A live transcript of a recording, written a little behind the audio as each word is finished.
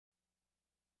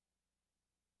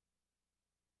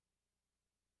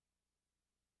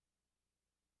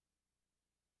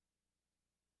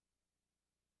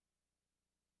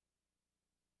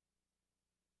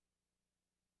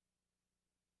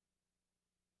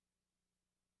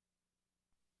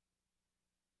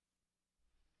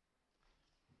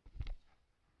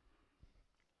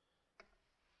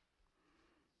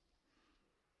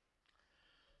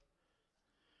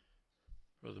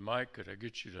Brother Mike, could I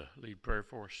get you to lead prayer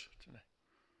for us tonight?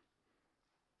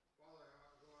 Father,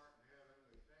 who art in heaven,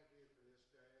 we thank you for this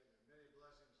day and the many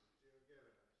blessings that you have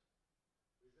given us.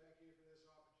 We thank you for this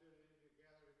opportunity to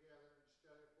gather together and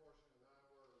study a portion of thy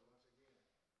word once again.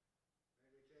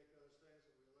 May we take those things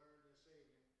that we learned this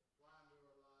evening, apply them to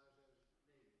our lives as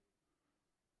needed.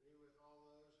 Be with all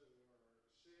those who are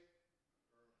sick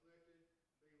or afflicted.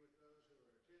 Be with those who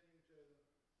are attending to them.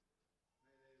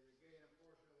 May they regain a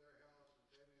portion of their health that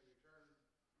they may return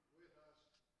with us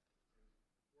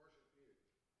and worship you.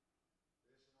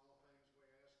 This and all things we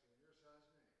ask in your Son's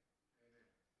name.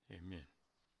 Amen. Amen.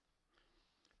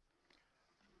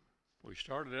 We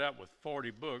started out with 40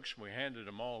 books. We handed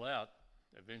them all out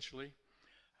eventually.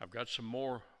 I've got some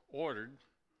more ordered,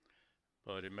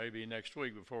 but it may be next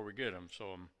week before we get them. So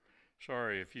I'm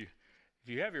sorry. If you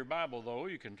have your Bible, though,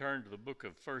 you can turn to the book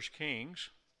of 1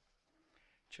 Kings,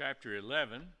 chapter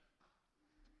 11,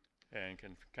 and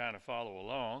can kind of follow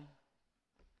along.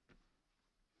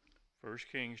 1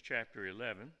 Kings, chapter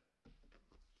 11.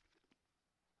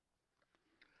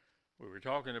 We were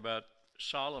talking about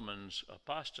Solomon's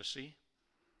apostasy.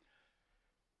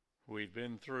 We've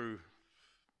been through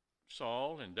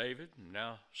Saul and David, and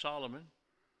now Solomon.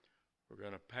 We're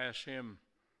going to pass him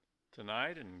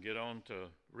tonight and get on to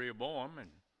Rehoboam and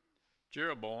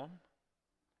Jeroboam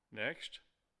next.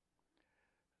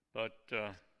 But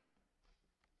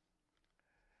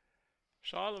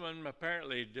Solomon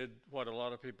apparently did what a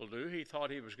lot of people do. He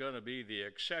thought he was going to be the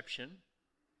exception.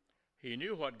 He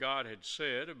knew what God had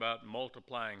said about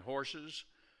multiplying horses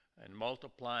and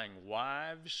multiplying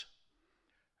wives,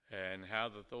 and how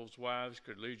that those wives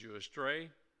could lead you astray.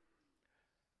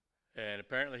 And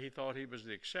apparently he thought he was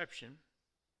the exception.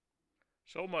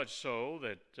 So much so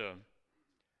that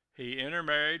he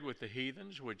intermarried with the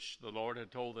heathens, which the Lord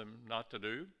had told them not to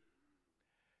do.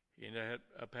 He ended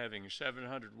up having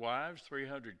 700 wives,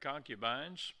 300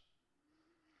 concubines.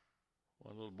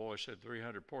 One little boy said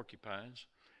 300 porcupines,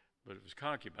 but it was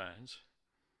concubines.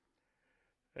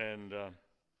 And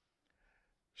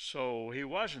so he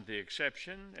wasn't the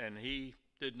exception, and he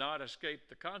did not escape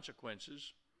the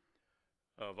consequences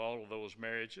of all of those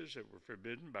marriages that were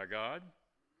forbidden by God.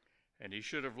 And he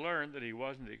should have learned that he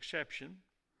wasn't the exception.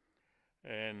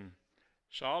 And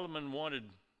Solomon wanted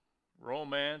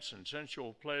romance and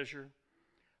sensual pleasure,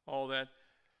 all that.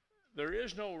 There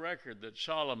is no record that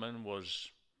Solomon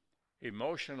was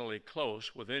emotionally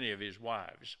close with any of his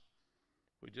wives.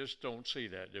 We just don't see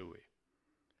that, do we?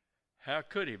 How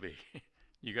could he be?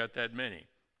 You got that many.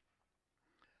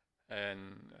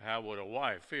 And how would a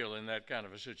wife feel in that kind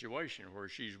of a situation where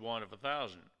she's one of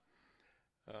 1,000?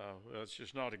 That's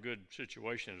just not a good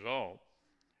situation at all.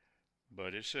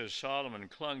 But it says Solomon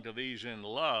clung to these in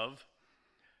love,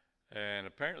 and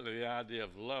apparently the idea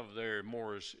of love there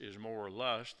is more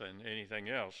lust than anything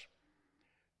else.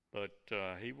 But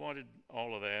he wanted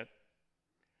all of that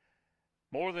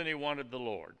more than he wanted the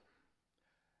Lord.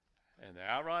 And the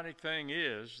ironic thing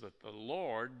is that the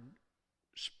Lord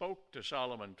spoke to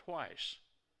Solomon twice.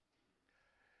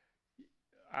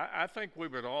 I think we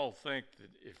would all think that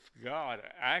if God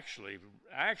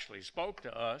actually spoke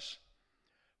to us,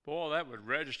 boy, that would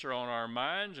register on our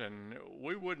minds, and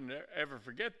we wouldn't ever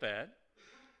forget that,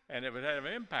 and it would have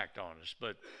an impact on us.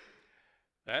 But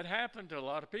that happened to a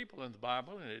lot of people in the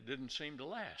Bible, and it didn't seem to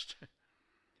last.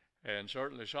 And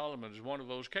certainly Solomon is one of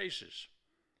those cases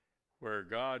where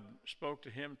God spoke to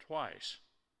him twice,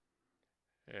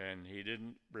 and he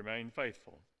didn't remain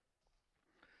faithful.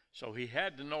 So he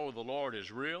had to know the Lord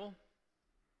is real.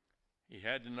 He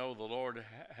had to know the Lord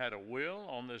had a will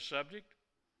on this subject.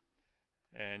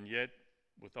 And yet,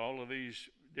 with all of these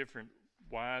different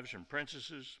wives and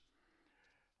princesses,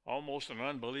 almost an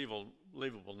unbelievable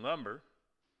number,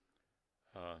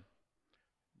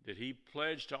 did he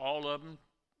pledge to all of them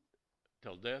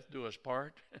till death do us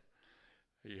part?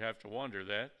 You have to wonder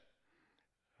that.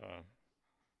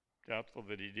 Doubtful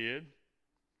that he did.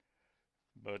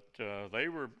 But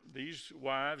these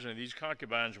wives and these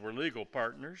concubines were legal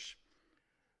partners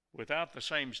without the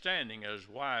same standing as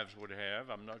wives would have.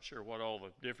 I'm not sure what all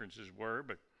the differences were,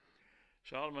 but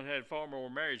Solomon had far more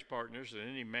marriage partners than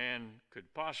any man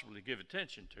could possibly give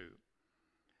attention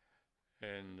to.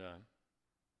 And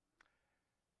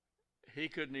he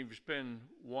couldn't even spend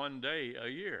one day a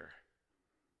year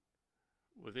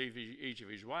with each of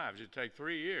his wives. It'd take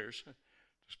 3 years to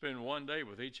spend one day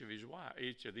with each of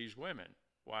these women,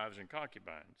 wives and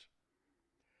concubines.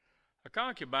 A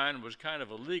concubine was kind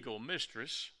of a legal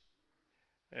mistress,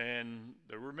 and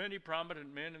there were many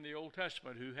prominent men in the Old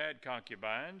Testament who had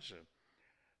concubines.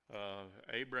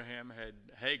 Abraham had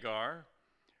Hagar.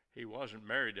 He wasn't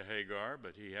married to Hagar,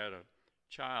 but he had a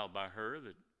child by her,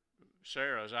 that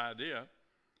Sarah's idea,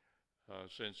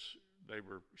 since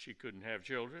she couldn't have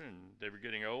children and they were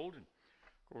getting old. And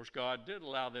of course, God did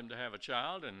allow them to have a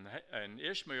child, and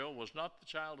Ishmael was not the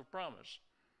child of promise.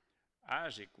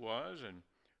 Isaac was, and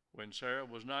when Sarah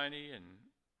was 90 and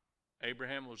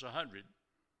Abraham was 100,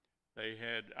 they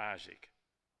had Isaac.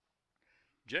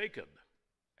 Jacob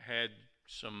had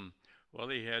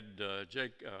he had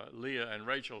Leah and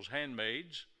Rachel's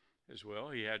handmaids as well.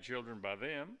 He had children by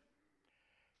them.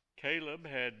 Caleb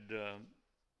had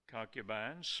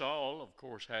concubines. Saul, of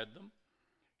course, had them.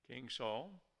 King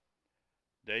Saul.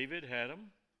 David had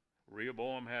them.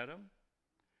 Rehoboam had them.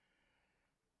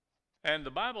 And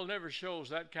the Bible never shows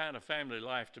that kind of family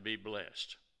life to be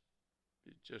blessed.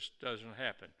 It just doesn't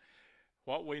happen.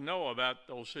 What we know about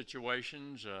those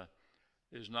situations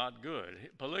is not good.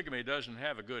 Polygamy doesn't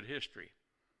have a good history.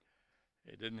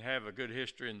 It didn't have a good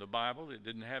history in the Bible. It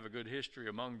didn't have a good history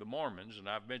among the Mormons. And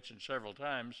I've mentioned several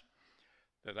times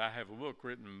that I have a book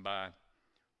written by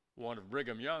one of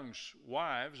Brigham Young's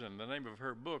wives, and the name of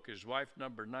her book is Wife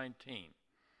Number 19.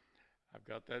 I've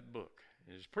got that book.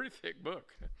 It's a pretty thick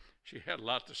book. She had a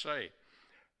lot to say.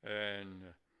 And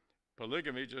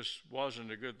polygamy just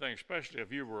wasn't a good thing, especially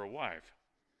if you were a wife.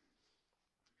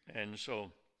 And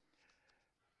so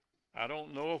I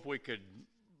don't know if we could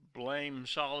blame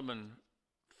Solomon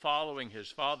following his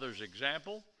father's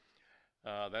example.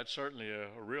 That's certainly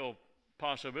a real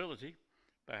possibility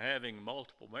by having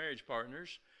multiple marriage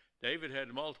partners. David had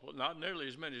multiple, not nearly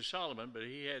as many as Solomon, but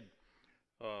he had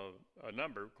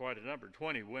quite a number,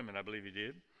 20 women, I believe he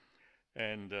did,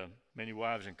 and many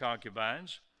wives and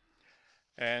concubines.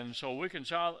 And so we can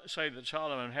say that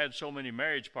Solomon had so many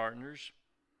marriage partners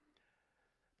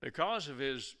because of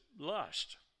his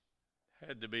lust.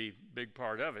 Had to be a big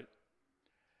part of it.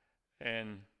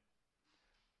 And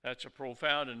that's a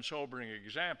profound and sobering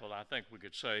example, I think we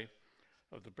could say,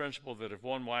 of the principle that if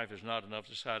one wife is not enough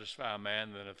to satisfy a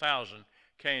man, then 1,000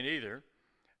 can't either.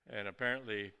 And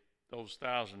apparently those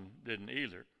 1,000 didn't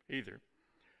either.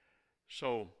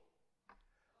 So,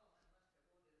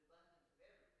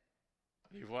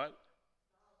 he what?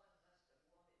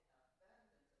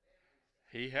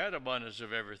 He had abundance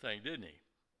of everything, didn't he?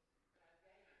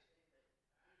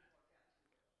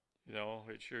 No,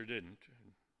 it sure didn't.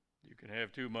 You can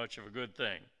have too much of a good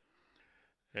thing.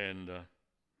 And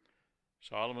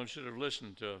Solomon should have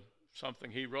listened to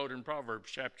something he wrote in Proverbs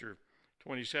chapter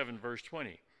 27, verse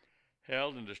 20. Hell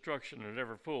and destruction are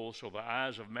never full, so the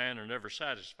eyes of man are never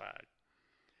satisfied.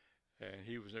 And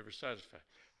he was never satisfied.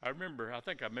 I remember, I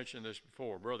think I mentioned this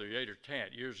before, Brother Yater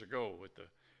Tant years ago with the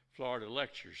Florida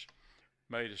lectures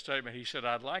made a statement. He said,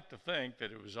 I'd like to think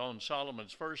that it was on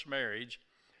Solomon's first marriage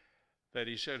that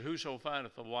he said, whoso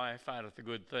findeth a wife findeth a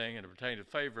good thing and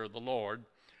obtaineth favor of the Lord.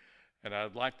 And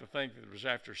I'd like to think that it was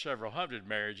after several hundred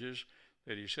marriages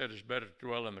that he said it's better to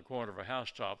dwell in the corner of a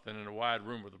housetop than in a wide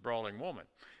room with a brawling woman.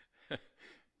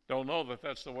 Don't know that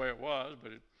that's the way it was,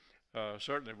 but it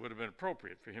certainly would have been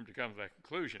appropriate for him to come to that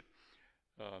conclusion.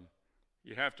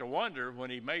 You have to wonder when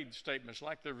he made statements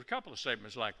like, there were a couple of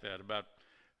statements like that about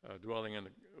dwelling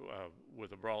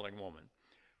with a brawling woman.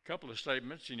 A couple of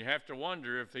statements, and you have to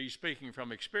wonder if he's speaking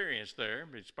from experience there,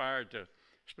 inspired to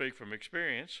speak from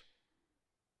experience.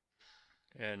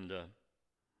 And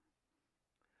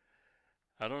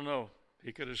I don't know.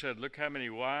 He could have said, look how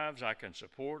many wives I can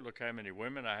support. Look how many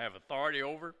women I have authority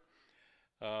over.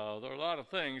 There are a lot of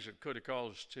things that could have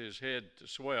caused his head to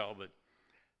swell, but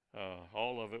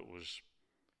all of it was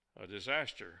a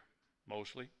disaster,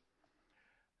 mostly.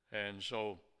 And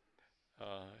so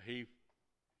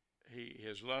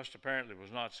his lust apparently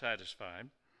was not satisfied.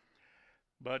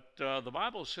 But the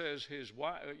Bible says his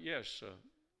wife, yes,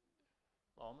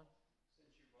 Alman?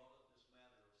 Since you brought up this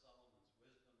matter of Solomon's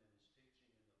wisdom and his teaching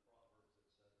in the Proverbs,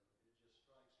 etc., it just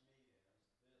strikes me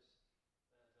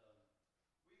as this,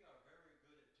 that we are very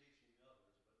good at teaching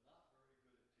others, but not very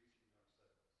good at teaching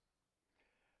ourselves.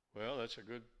 Well, that's a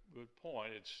good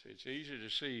point. It's easy to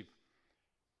see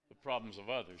the problems of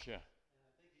others, yeah. And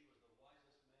I think he was the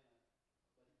wisest man, but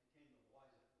he became the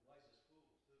wisest fool,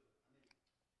 too. I mean, let me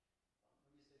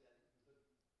say that.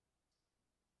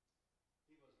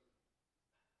 He was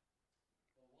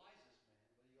the wisest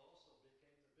man, but he also became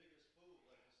the biggest fool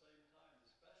at the same time,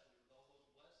 especially with all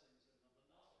those blessings and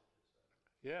the knowledge,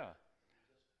 etc. Yeah.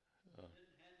 He just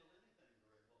didn't handle anything very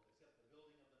well, except the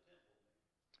building of the temple.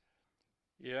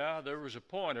 Yeah, there was a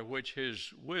point at which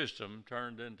his wisdom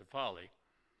turned into folly.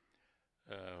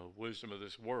 Wisdom of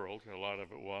this world, a lot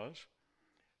of it was.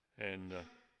 And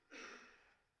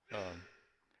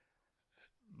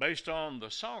based on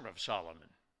the Song of Solomon,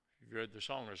 if you read the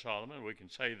Song of Solomon, we can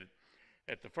say that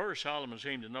At the first, Solomon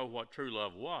seemed to know what true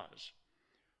love was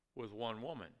with one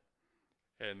woman,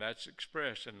 and that's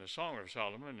expressed in the Song of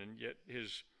Solomon, and yet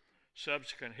his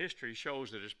subsequent history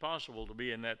shows that it's possible to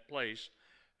be in that place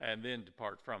and then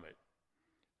depart from it.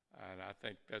 And I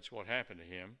think that's what happened to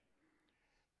him.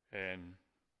 And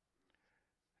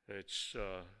it's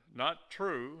not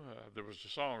true. There was a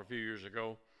song a few years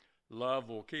ago, "Love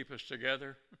will keep us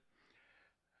together."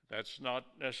 That's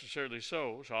not necessarily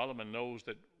so. Solomon knows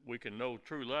that we can know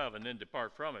true love and then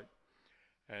depart from it.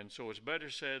 And so it's better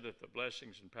said that the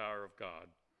blessings and power of God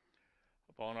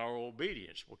upon our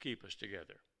obedience will keep us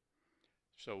together.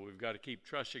 So we've got to keep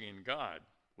trusting in God.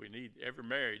 Every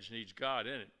marriage needs God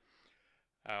in it.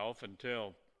 I often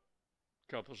tell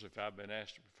couples, if I've been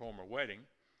asked to perform a wedding,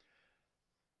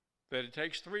 that it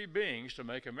takes three beings to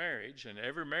make a marriage, and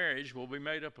every marriage will be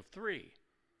made up of three.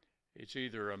 It's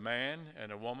either a man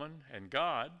and a woman and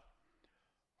God,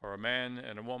 or a man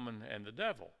and a woman and the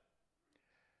devil.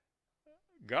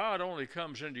 God only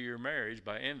comes into your marriage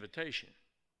by invitation.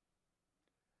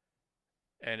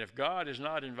 And if God is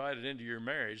not invited into your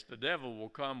marriage, the devil will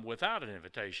come without an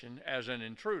invitation as an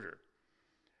intruder.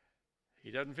 He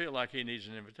doesn't feel like he needs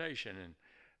an invitation.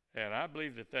 And I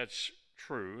believe that that's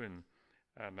true, and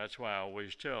that's why I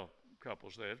always tell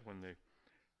couples that when they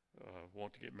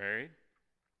want to get married.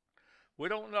 We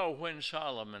don't know when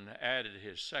Solomon added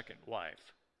his second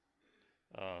wife.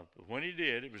 But when he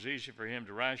did, it was easy for him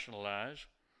to rationalize.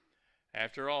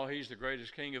 After all, he's the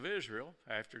greatest king of Israel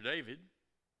after David,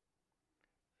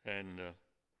 and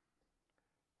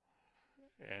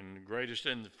greatest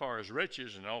in as far as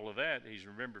riches and all of that. He's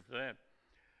remembered for that.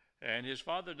 And his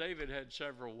father David had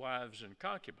several wives and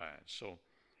concubines. So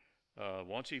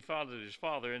once he followed his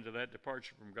father into that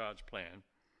departure from God's plan,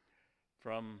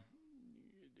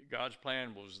 God's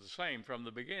plan was the same from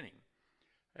the beginning.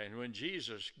 And when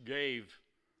Jesus gave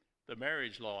the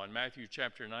marriage law in Matthew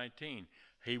chapter 19,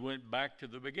 he went back to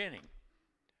the beginning,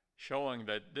 showing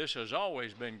that this has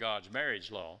always been God's marriage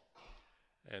law,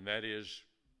 and that is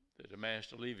that a man is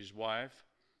to leave his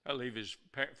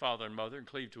father and mother and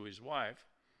cleave to his wife.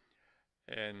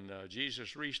 And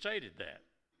Jesus restated that.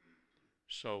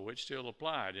 So it still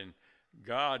applied. And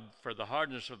God, for the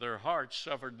hardness of their hearts,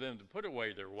 suffered them to put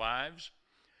away their wives,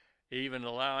 even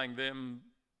allowing them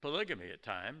polygamy at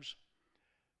times.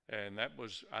 And that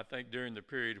was, I think, during the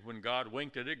period when God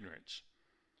winked at ignorance.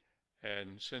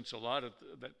 And since a lot of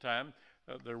that time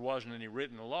there wasn't any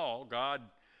written law, God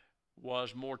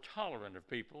was more tolerant of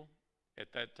people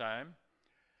at that time.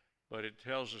 But it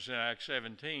tells us in Acts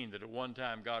 17 that at one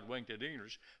time God winked at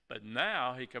ignorance, but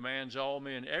now he commands all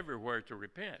men everywhere to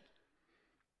repent.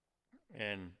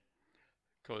 And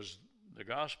because the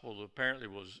gospel apparently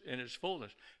was in its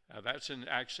fullness. Now that's in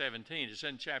Acts 17. It's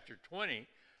in chapter 20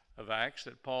 of Acts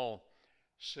that Paul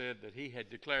said that he had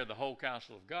declared the whole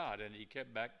counsel of God, and he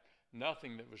kept back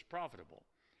nothing that was profitable.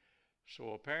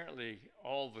 So apparently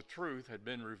all the truth had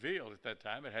been revealed at that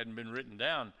time. It hadn't been written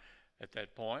down at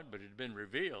that point, but it had been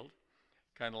revealed.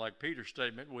 Kind of like Peter's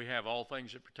statement, we have all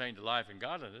things that pertain to life and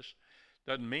godliness.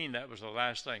 Doesn't mean that was the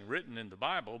last thing written in the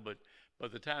Bible, but by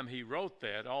the time he wrote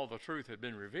that, all the truth had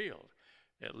been revealed,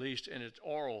 at least in its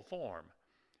oral form.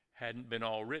 Hadn't been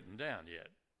all written down yet.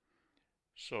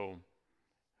 So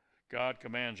God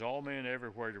commands all men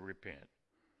everywhere to repent.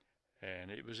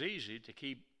 And it was easy to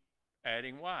keep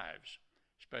adding wives,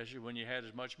 especially when you had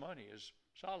as much money as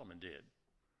Solomon did.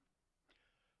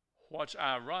 What's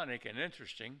ironic and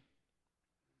interesting,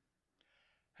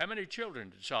 how many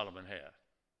children did Solomon have?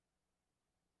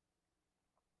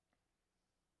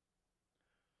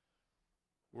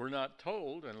 We're not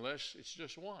told unless it's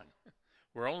just one.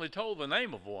 We're only told the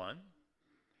name of one.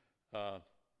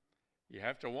 You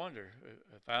have to wonder,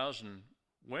 1,000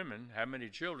 women, how many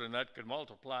children that could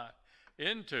multiply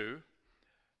into,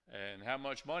 and how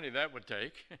much money that would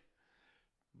take.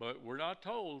 But we're not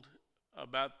told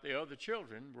about the other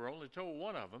children. We're only told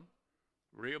one of them,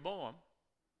 Rehoboam,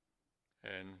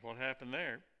 and what happened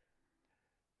there.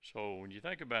 So when you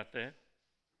think about that,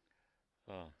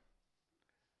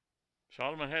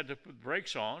 Solomon had to put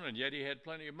brakes on, and yet he had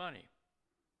plenty of money.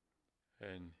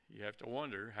 And you have to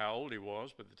wonder how old he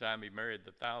was by the time he married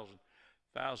the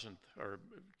thousandth, or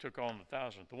took on the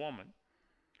 1,000th woman.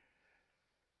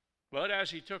 But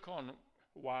as he took on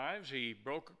wives, he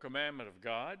broke a commandment of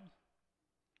God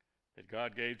that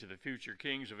God gave to the future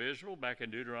kings of Israel back in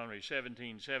Deuteronomy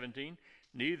 17:17.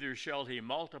 Neither shall he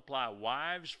multiply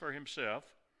wives for himself,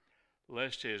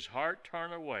 lest his heart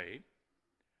turn away.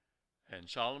 And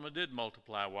Solomon did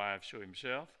multiply wives to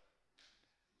himself,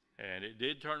 and it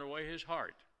did turn away his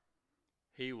heart.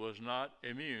 He was not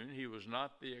immune. He was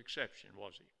not the exception,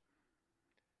 was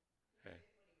he? Okay.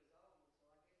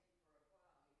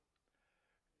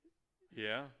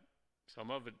 Yeah,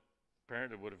 some of it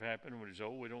apparently would have happened when he's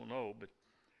old. We don't know, but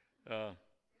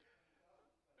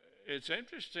it's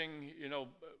interesting.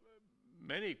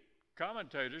 Many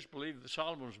commentators believe that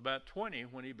Solomon was about 20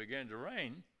 when he began to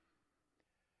reign,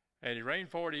 and he reigned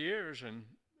 40 years, and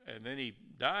then he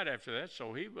died after that.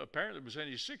 So he apparently was in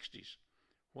his 60s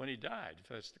when he died, if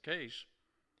that's the case.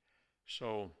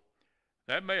 So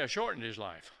that may have shortened his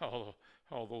life,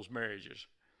 all those marriages.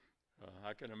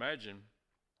 I can imagine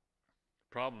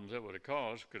problems that would have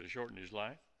caused could have shortened his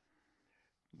life.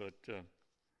 But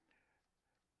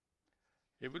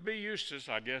it would be useless,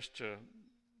 I guess,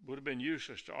 would have been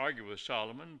useless to argue with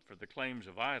Solomon for the claims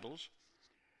of idols.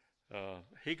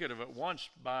 He could have at once,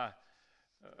 by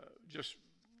just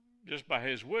by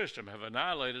his wisdom, have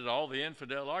annihilated all the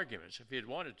infidel arguments if he had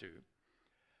wanted to.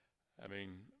 I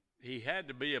mean, he had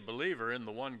to be a believer in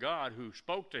the one God who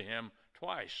spoke to him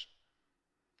twice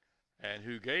and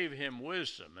who gave him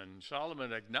wisdom, and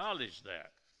Solomon acknowledged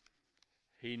that.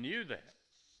 He knew that.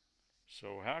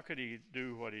 So how could he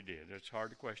do what he did? It's a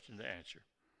hard question to answer.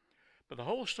 But the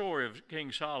whole story of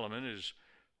King Solomon is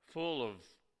full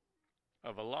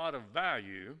of a lot of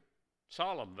value,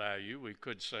 solemn value, we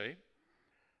could say.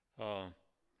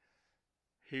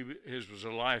 His was a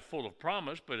life full of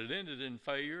promise, but it ended in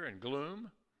failure and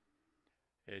gloom.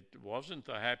 It wasn't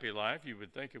the happy life you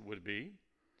would think it would be,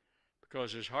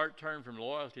 because his heart turned from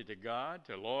loyalty to God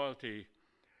to loyalty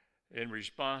in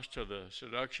response to the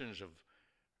seductions of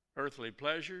earthly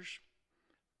pleasures,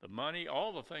 the money,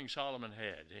 all the things Solomon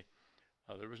had.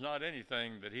 There was not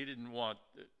anything that he didn't want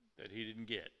that he didn't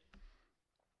get.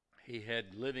 He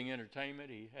had living entertainment.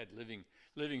 He had living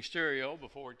stereo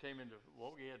before it came into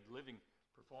vogue. He had living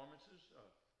performances.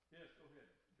 Yes, go ahead,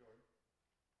 Jordan.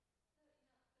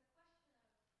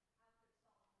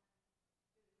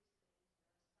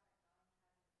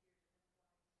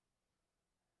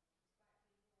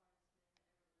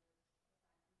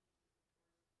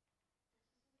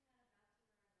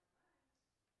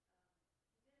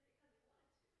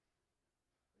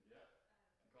 Yeah,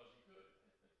 because he could.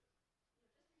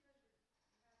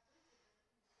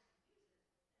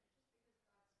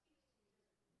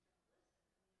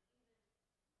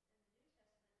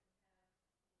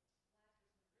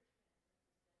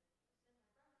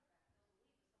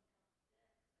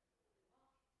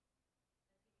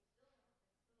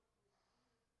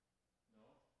 No,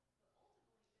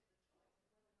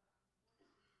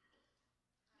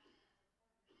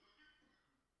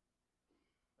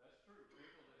 that's true.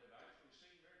 People that have actually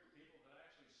seen miracles, people that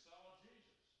actually saw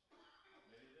Jesus.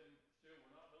 Many of them still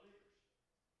were not believers.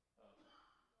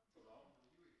 Go on.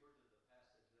 You referred to the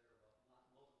passage there about not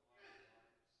multiplying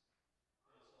wives. And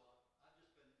so I've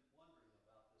just been wondering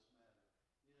about this matter.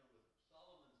 With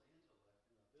Solomon's intellect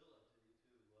and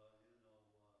ability to,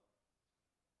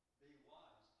 be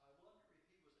wise, I wonder if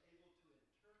he was able to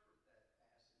interpret that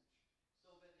passage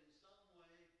so that in some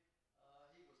way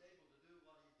he was able to do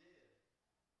what he did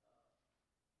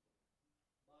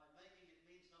by making it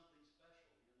mean something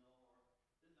special, or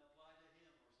didn't apply to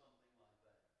him or something like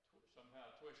that. Somehow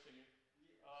twisting it.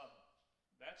 Yes.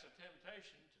 That's a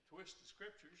temptation to twist the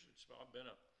scriptures. It's been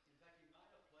a. In fact, he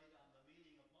might have played on the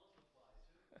meaning of multiply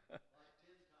too. Like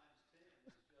 10 times 10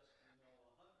 is just, 100,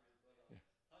 but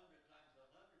 100 times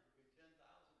 100 would be 10,000.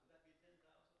 Would that be 10,000?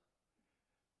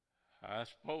 I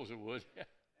suppose it would. And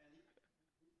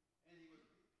he was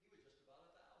just about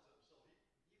 1,000. So he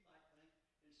might think,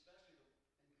 especially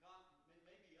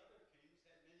maybe other kings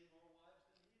had many more wives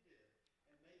than he did,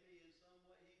 and maybe in some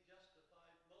way he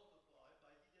justified multiply by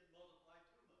he didn't multiply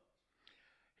too much.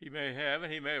 He may have,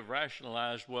 and he may have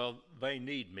rationalized, well, they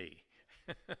need me.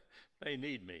 They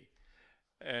need me.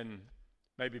 And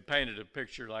maybe painted a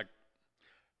picture like,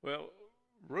 well,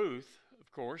 Ruth, of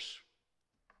course,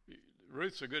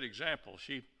 Ruth's a good example.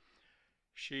 She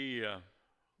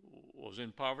was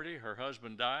in poverty. Her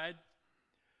husband died.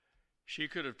 She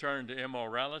could have turned to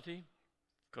immorality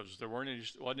because there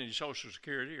wasn't any Social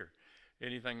Security or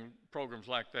anything, programs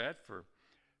like that for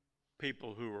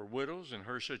people who were widows in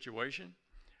her situation.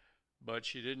 But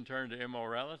she didn't turn to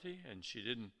immorality, and she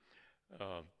didn't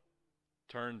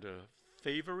turn to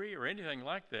thievery or anything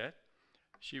like that.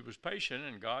 She was patient,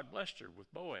 and God blessed her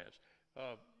with Boaz.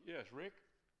 Yes, Rick?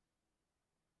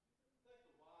 I think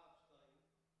the wives thing,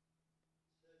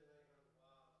 700, 800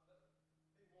 wives, that'd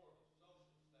be more of a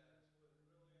social status, would it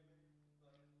really? I mean,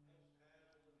 like most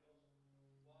cattle and most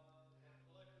wives, like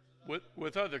collectors today.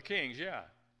 With other kings, yeah.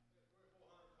 300 or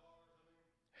 400 cars. I mean,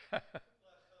 when's the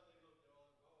last time they looked at all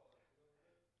them cars? You know what I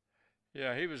mean?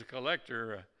 Yeah, he was a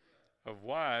collector of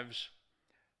wives.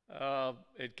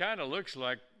 It kind of looks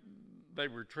like they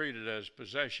were treated as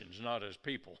possessions, not as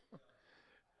people.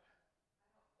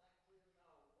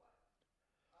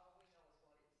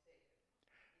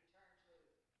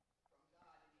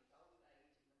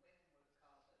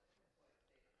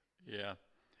 Yeah.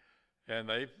 And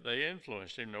they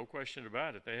influenced him, no question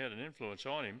about it. They had an influence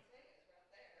on him.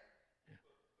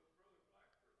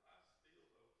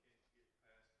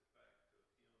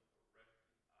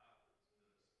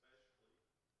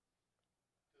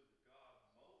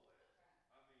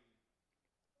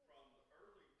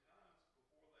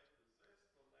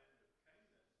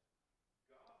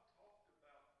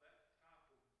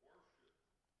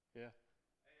 Yeah.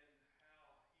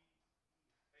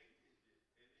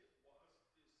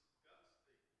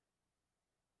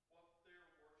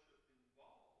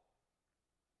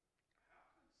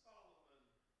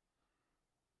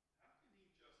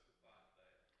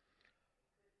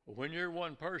 When you're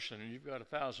one person and you've got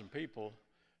 1,000 people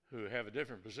who have a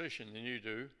different position than you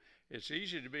do, it's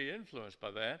easy to be influenced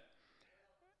by that.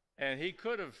 And he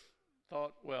could have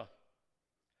thought, well,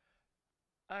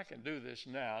 I can do this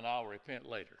now and I'll repent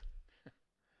later.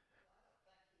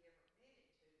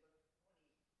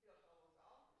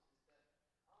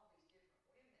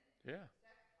 Yeah.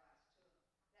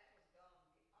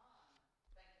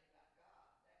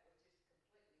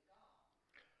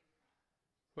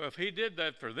 Well, if he did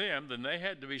that for them, then they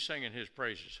had to be singing his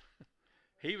praises.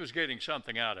 He was getting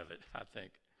something out of it, I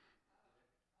think.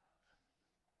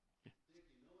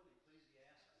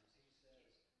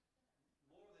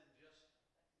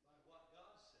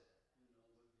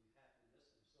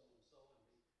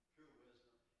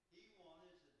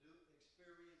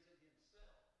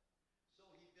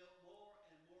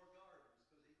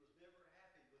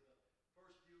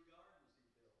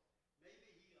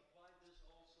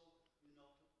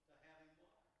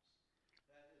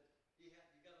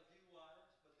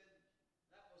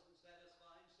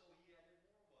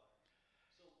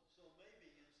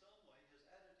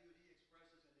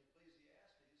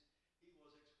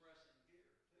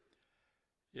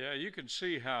 Yeah, you can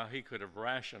see how he could have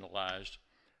rationalized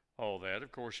all that.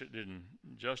 Of course, it didn't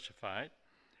justify it.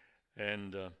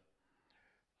 And uh,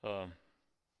 the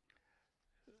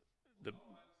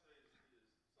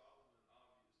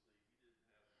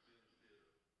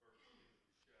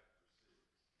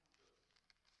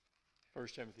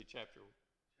First Timothy chapter.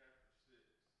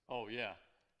 Oh yeah.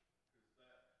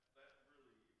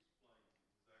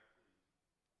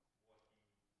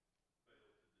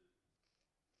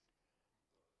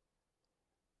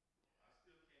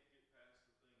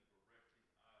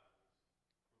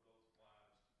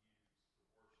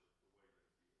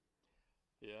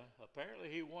 Yeah. Apparently,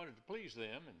 he wanted to please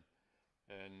them,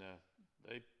 and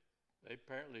they they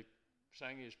apparently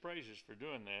sang his praises for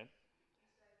doing that.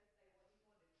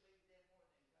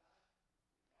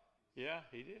 Yeah,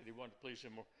 he did. He wanted to please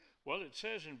him more. Well, it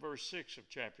says in verse 6 of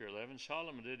chapter 11,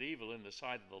 Solomon did evil in the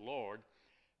sight of the Lord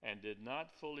and did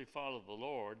not fully follow the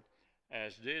Lord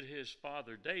as did his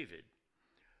father David.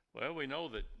 Well, we know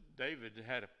that David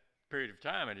had a period of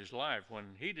time in his life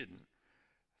when he didn't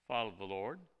follow the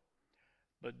Lord.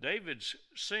 But David's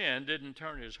sin didn't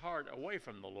turn his heart away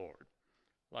from the Lord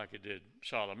like it did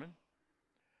Solomon.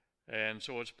 And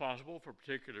so it's possible for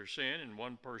particular sin in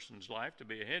one person's life to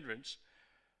be a hindrance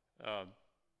uh,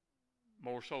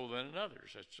 more so than in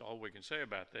others. That's all we can say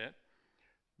about that.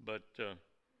 But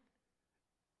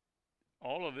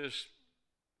all of this,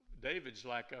 David's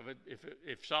lack of it,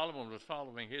 if Solomon was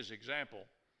following his example,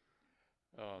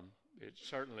 it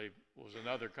certainly was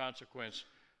another consequence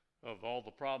of all the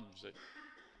problems that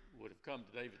would have come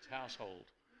to David's household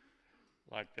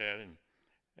like that.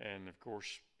 And of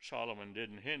course, Solomon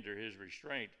didn't hinder his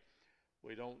restraint.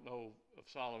 We don't know of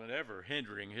Solomon ever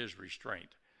hindering his restraint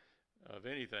of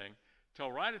anything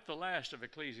till right at the last of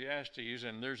Ecclesiastes,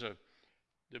 and there's a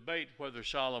debate whether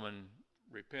Solomon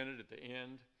repented at the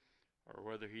end or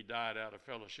whether he died out of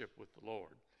fellowship with the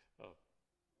Lord.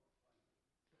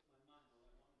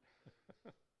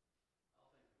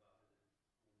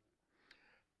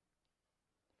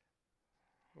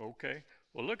 Okay,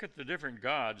 well, look at the different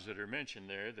gods that are mentioned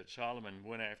there that Solomon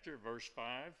went after. Verse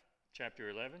 5, chapter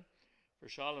 11. For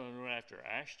Solomon went after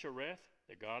Ashtoreth,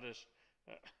 the goddess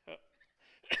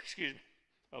excuse me,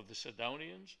 of the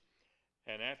Sidonians,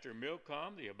 and after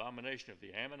Milcom, the abomination of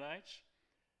the Ammonites.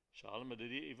 Solomon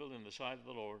did evil in the sight of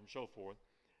the Lord, and so forth.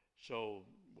 So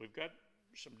we've got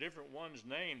some different ones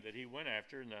named that he went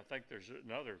after, and I think there's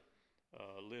another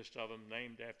list of them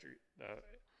named after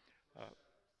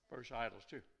first idols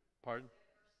too. Pardon?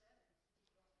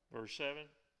 Verse 7?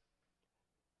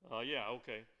 Yeah,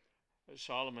 okay.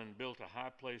 Solomon built a high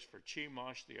place for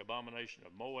Chemosh, the abomination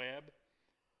of Moab,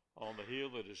 on the hill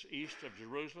that is east of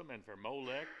Jerusalem, and for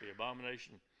Molech, the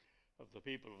abomination of the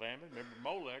people of Ammon. Remember,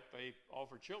 Molech, they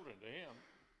offered children to him,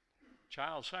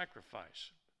 child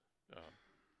sacrifice.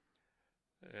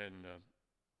 And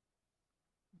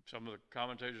some of the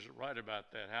commentators that write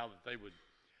about that, how that they would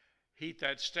heat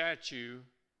that statue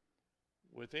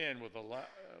within with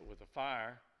a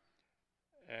fire,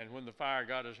 and when the fire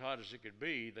got as hot as it could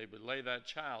be, they would lay that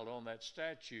child on that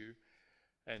statue,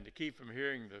 and to keep from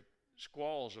hearing the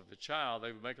squalls of the child,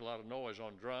 they would make a lot of noise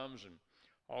on drums and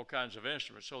all kinds of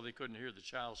instruments so they couldn't hear the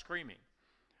child screaming.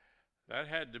 That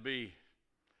had to be,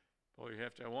 boy, you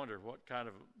have to wonder what kind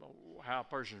of, how a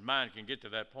person's mind can get to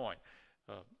that point.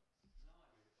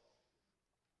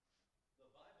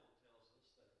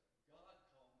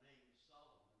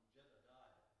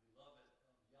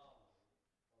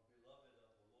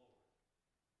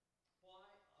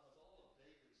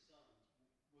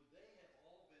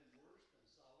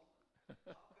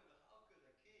 How could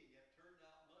a king have turned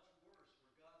out much worse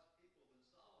for God's people than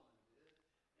Solomon did?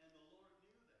 And the Lord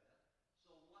knew that.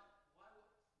 So why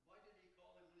did he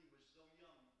call him when he was so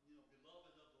young,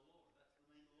 beloved of the Lord? That's the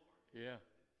name the Lord gave Yeah. him.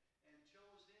 And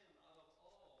chose him out of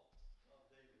all of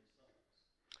David's sons.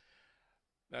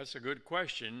 That's a good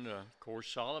question. Of course,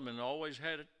 Solomon always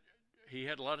had he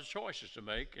had a lot of choices to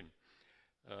make, and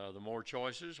the more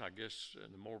choices, I guess,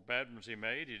 the more bad ones he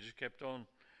made. He just kept on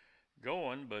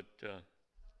going, but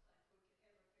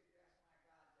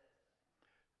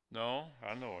no,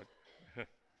 I know it.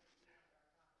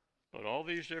 But all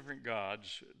these different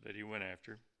gods that he went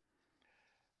after,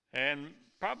 and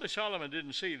probably Solomon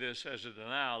didn't see this as a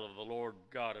denial of the Lord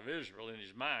God of Israel in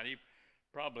his mind. He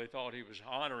probably thought he was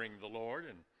honoring the Lord,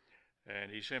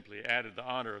 and he simply added the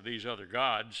honor of these other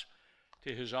gods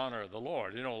to his honor of the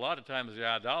Lord. You know, a lot of times the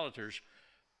idolaters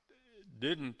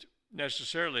didn't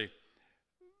necessarily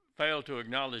fail to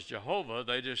acknowledge Jehovah,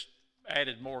 they just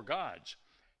added more gods.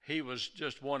 He was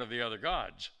just one of the other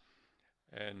gods.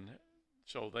 And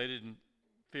so they didn't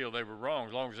feel they were wrong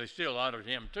as long as they still honored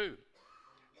him too.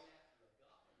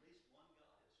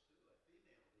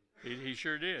 He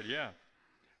sure did, yeah.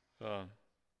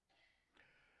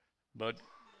 But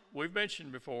we've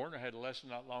mentioned before, and I had a lesson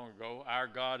not long ago, our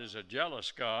God is a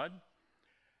jealous God.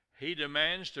 He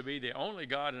demands to be the only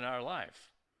God in our life.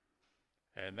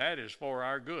 And that is for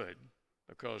our good,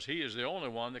 because he is the only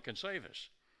one that can save us.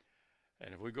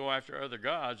 And if we go after other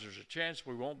gods, there's a chance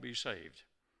we won't be saved,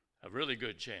 a really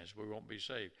good chance we won't be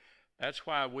saved. That's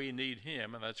why we need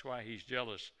him, and that's why he's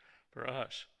jealous for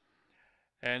us.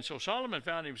 And so Solomon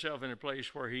found himself in a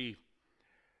place where he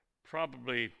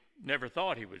probably never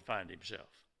thought he would find himself.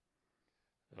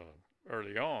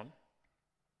 Early on,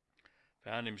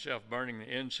 found himself burning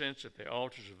the incense at the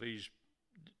altars of these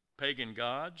pagan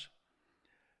gods,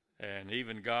 and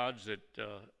even gods that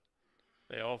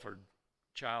they offered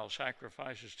child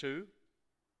sacrifices to.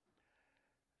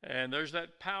 And there's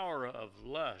that power of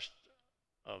lust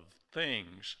of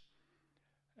things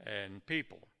and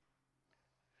people.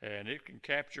 And it can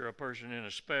capture a person in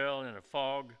a spell, in a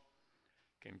fog,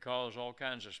 can cause all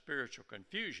kinds of spiritual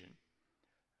confusion.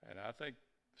 And I think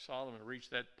Solomon reached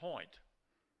that point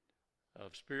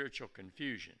of spiritual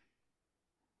confusion.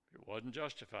 It wasn't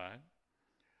justified,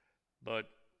 but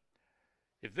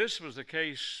if this was the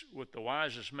case with the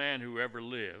wisest man who ever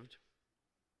lived,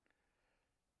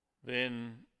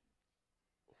 then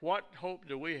what hope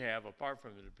do we have apart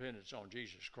from the dependence on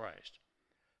Jesus Christ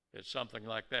that something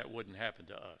like that wouldn't happen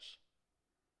to us?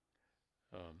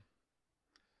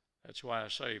 That's why I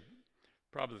say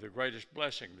probably the greatest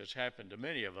blessing that's happened to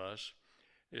many of us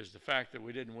is the fact that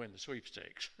we didn't win the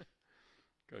sweepstakes,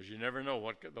 because you never know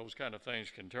what those kind of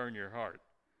things can turn your heart.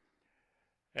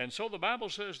 And so the Bible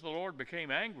says the Lord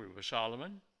became angry with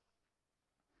Solomon.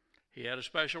 He had a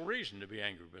special reason to be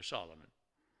angry with Solomon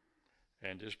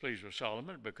and displeased with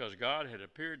Solomon, because God had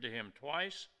appeared to him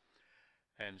twice,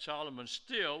 and Solomon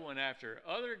still went after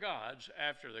other gods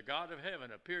after the God of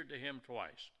heaven appeared to him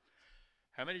twice.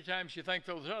 How many times do you think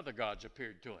those other gods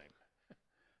appeared to him?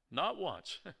 Not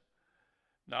once.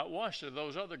 Not once did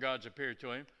those other gods appear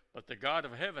to him, but the God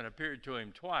of heaven appeared to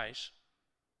him twice,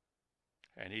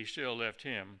 and he still left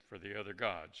him for the other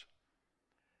gods.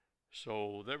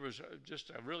 So there was just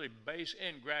a really base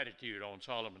ingratitude on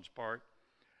Solomon's part,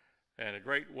 and a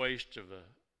great waste of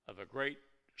a great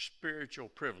spiritual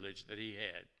privilege that he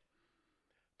had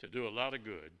to do a lot of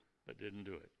good, but didn't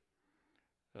do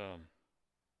it.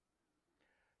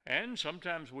 And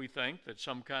sometimes we think that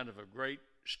some kind of a great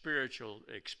spiritual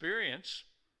experience,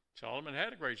 Solomon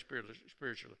had a great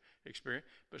spiritual experience,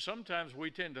 but sometimes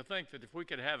we tend to think that if we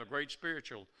could have a great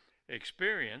spiritual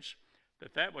experience,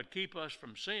 that would keep us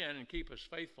from sin and keep us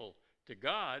faithful to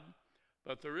God,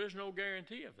 but there is no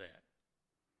guarantee of that.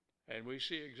 And we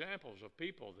see examples of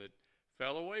people that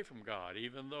fell away from God,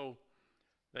 even though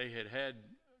they had had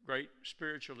great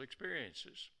spiritual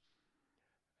experiences.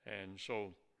 And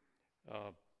so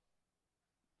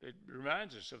It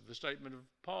reminds us of the statement of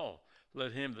Paul,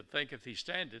 let him that thinketh he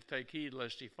standeth take heed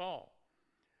lest he fall.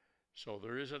 So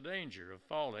there is a danger of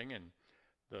falling, and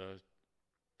the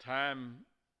time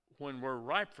when we're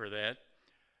ripe for that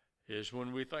is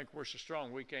when we think we're so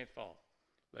strong we can't fall.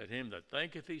 Let him that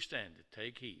thinketh he standeth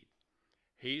take heed.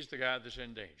 He's the guy that's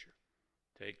in danger.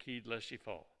 Take heed lest he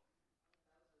fall.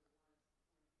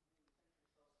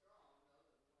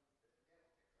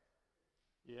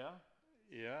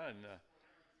 Yeah, and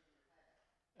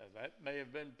that may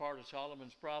have been part of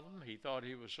Solomon's problem. He thought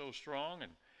he was so strong,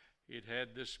 and he'd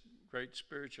had this great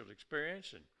spiritual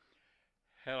experience and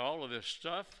had all of this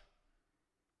stuff,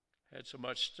 had so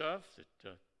much stuff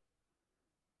that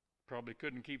probably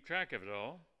couldn't keep track of it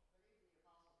all.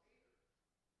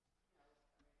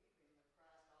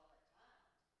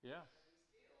 Yeah.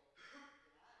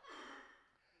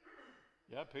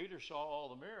 Yeah, Peter saw all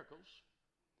the miracles.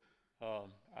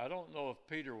 I don't know if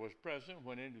Peter was present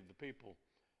when any of the people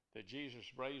that Jesus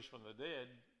raised from the dead,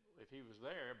 if he was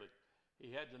there, but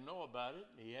he had to know about it,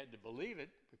 and he had to believe it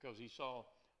because he saw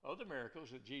other miracles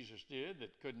that Jesus did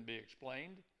that couldn't be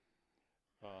explained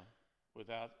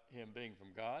without him being from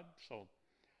God. So,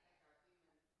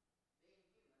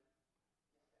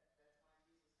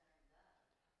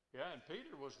 yeah, and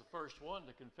Peter was the first one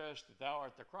to confess that thou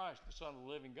art the Christ, the Son of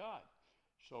the living God.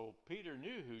 So Peter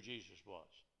knew who Jesus was.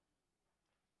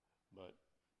 But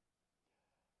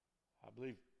I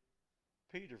believe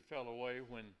Peter fell away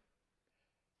when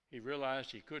he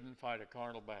realized he couldn't fight a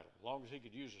carnal battle. As long as he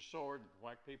could use a sword and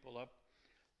whack people up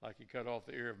like he cut off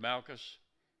the ear of Malchus,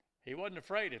 he wasn't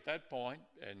afraid at that point,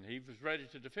 and he was ready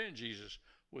to defend Jesus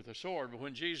with a sword. But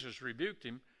when Jesus rebuked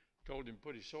him, told him to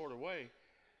put his sword away,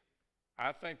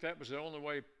 I think that was the only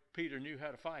way Peter knew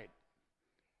how to fight.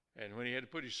 And when he had to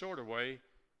put his sword away,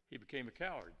 he became a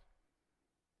coward.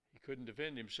 He couldn't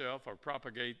defend himself or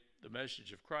propagate the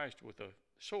message of Christ with a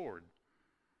sword.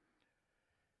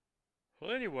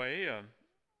 Well, anyway,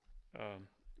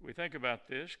 we think about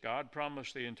this. God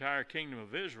promised the entire kingdom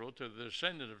of Israel to the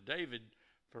descendant of David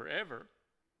forever,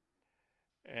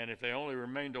 and if they only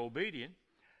remained obedient.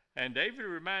 And David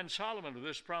reminds Solomon of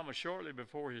this promise shortly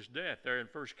before his death there in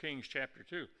 1 Kings chapter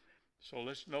 2. So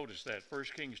let's notice that. 1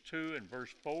 Kings 2 and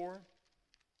verse 4.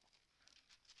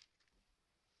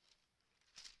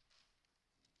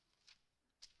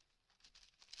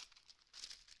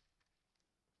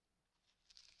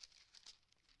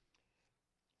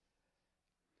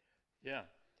 Yeah.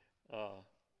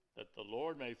 That the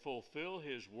Lord may fulfill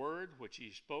his word which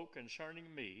he spoke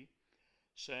concerning me,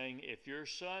 saying, if your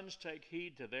sons take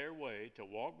heed to their way, to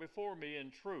walk before me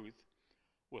in truth,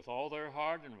 with all their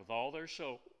heart and with all their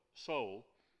soul,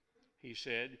 he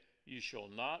said, you shall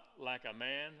not lack a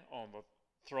man on the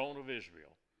throne of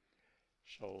Israel.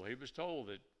 So he was told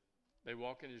that they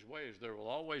walk in his ways, there will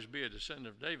always be a descendant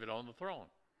of David on the throne.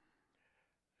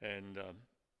 And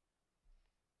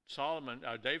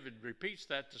David repeats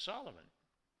that to Solomon.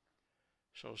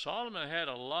 So Solomon had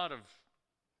a lot of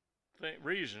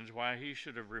reasons why he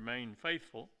should have remained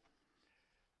faithful,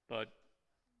 but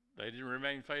they didn't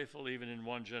remain faithful even in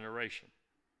one generation.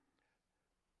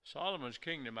 Solomon's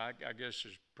kingdom, I guess,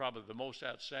 is probably the most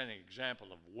outstanding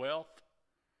example of wealth,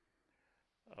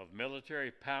 of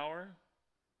military power,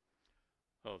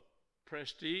 of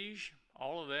prestige,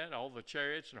 all of that, all the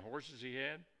chariots and horses he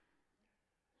had.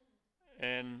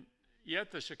 And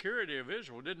yet the security of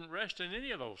Israel didn't rest in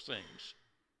any of those things.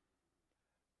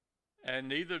 And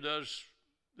neither does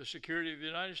the security of the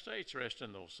United States rest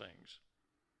in those things.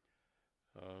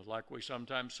 Like we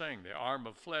sometimes sing, the arm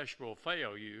of flesh will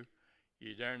fail you.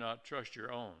 You dare not trust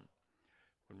your own.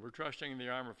 When we're trusting in the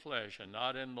arm of flesh and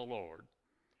not in the Lord,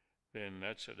 then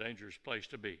that's a dangerous place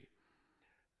to be.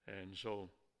 And so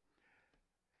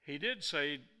he did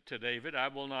say to David, I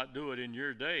will not do it in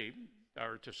your day,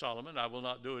 or to Solomon, I will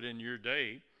not do it in your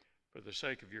day for the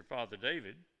sake of your father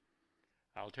David.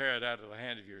 I'll tear it out of the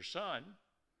hand of your son.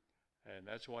 And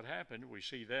that's what happened. We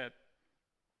see that.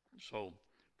 So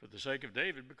for the sake of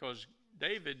David, because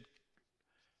David,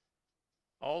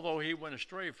 although he went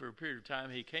astray for a period of time,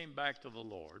 he came back to the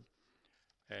Lord,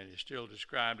 and is still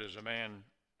described as a man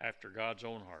after God's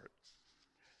own heart.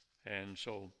 And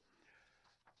so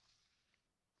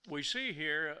we see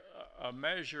here a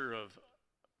measure of,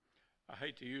 I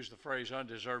hate to use the phrase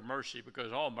undeserved mercy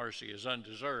because all mercy is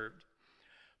undeserved.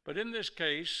 But in this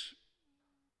case,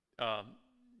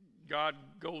 God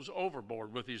goes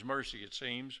overboard with his mercy, it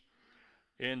seems,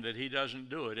 in that he doesn't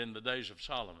do it in the days of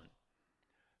Solomon.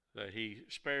 That he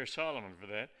spares Solomon for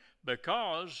that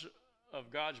because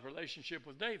of God's relationship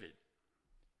with David.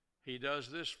 He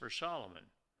does this for Solomon.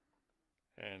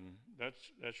 And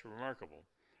that's remarkable.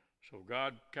 So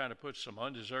God kind of puts some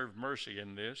undeserved mercy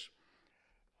in this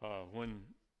when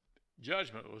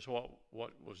judgment was what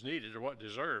was needed or what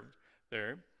deserved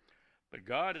there. But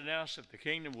God announced that the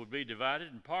kingdom would be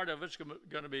divided, and part of it's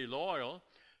going to be loyal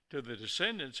to the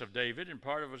descendants of David, and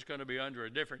part of it's going to be under a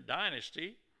different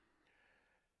dynasty.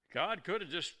 God could have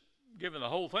just given the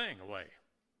whole thing away,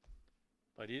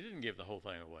 but he didn't give the whole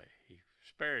thing away. He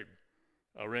spared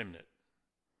a remnant.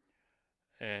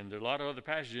 And there are a lot of other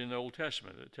passages in the Old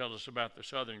Testament that tell us about the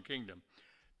southern kingdom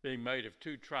being made of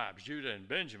two tribes, Judah and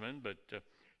Benjamin, but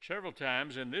several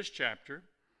times in this chapter,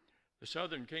 the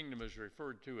southern kingdom is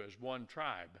referred to as one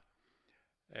tribe.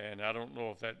 And I don't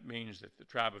know if that means that the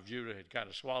tribe of Judah had kind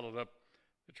of swallowed up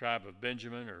the tribe of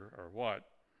Benjamin or what.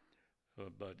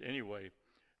 But anyway,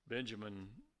 Benjamin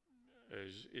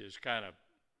is kind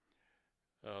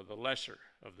of the lesser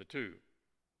of the two.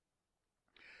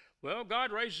 Well,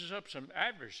 God raises up some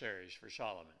adversaries for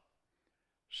Solomon.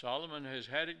 Solomon has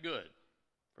had it good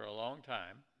for a long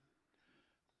time,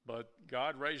 but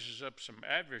God raises up some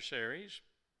adversaries.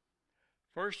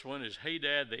 First one is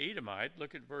Hadad the Edomite.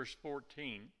 Look at verse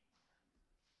 14,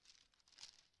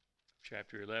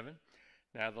 chapter 11.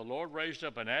 Now the Lord raised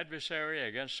up an adversary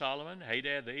against Solomon,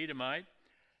 Hadad the Edomite.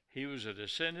 He was a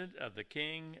descendant of the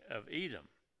king of Edom.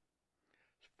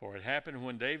 For it happened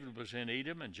when David was in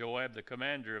Edom, and Joab, the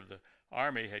commander of the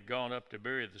army, had gone up to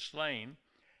bury the slain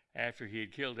after he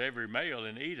had killed every male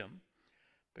in Edom,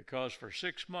 because for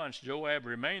 6 months Joab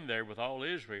remained there with all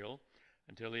Israel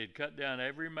until he had cut down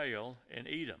every male in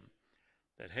Edom.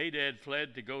 That Hadad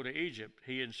fled to go to Egypt,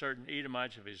 he and certain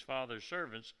Edomites of his father's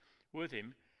servants with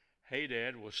him.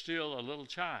 Hadad was still a little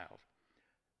child.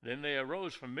 Then they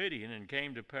arose from Midian and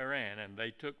came to Paran, and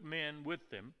they took men with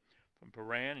them from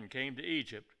Paran and came to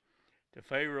Egypt, to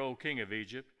Pharaoh king of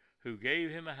Egypt, who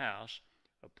gave him a house,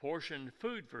 apportioned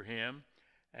food for him,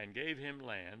 and gave him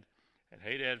land. And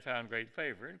Hadad found great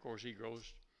favor, and of course he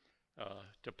grows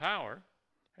to power,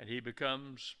 and he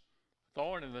becomes a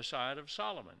thorn in the side of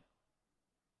Solomon.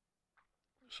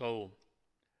 So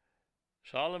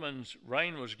Solomon's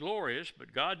reign was glorious,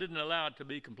 but God didn't allow it to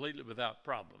be completely without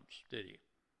problems, did he?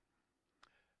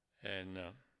 And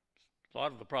a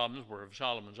lot of the problems were of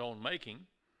Solomon's own making,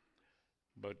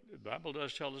 but the Bible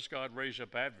does tell us God raised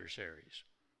up adversaries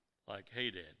like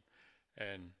Hadad.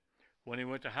 And when he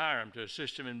went to Hiram to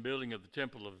assist him in building of the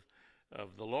temple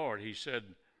of the Lord, he said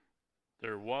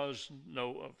there was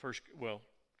no, 1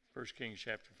 Kings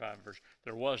chapter 5 verse,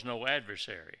 there was no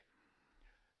adversary.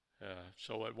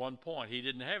 So at one point he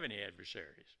didn't have any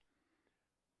adversaries,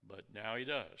 but now he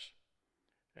does.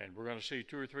 And we're going to see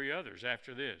 2 or 3 others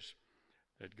after this,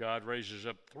 that God raises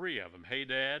up 3 of them,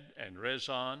 Hadad and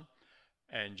Rezon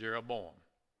and Jeroboam,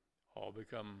 all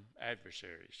become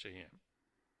adversaries to him.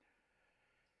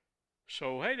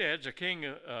 So Hadad's a king,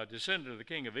 descendant of the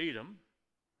king of Edom,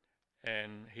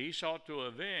 and he sought to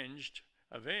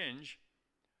avenge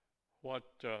what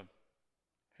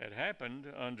had happened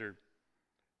under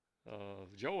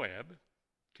Joab,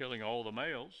 killing all the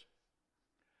males.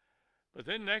 But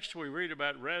then next we read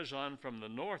about Rezon from the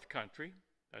north country,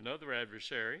 another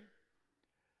adversary.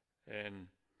 And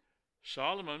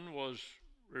Solomon was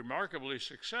remarkably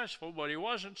successful, but he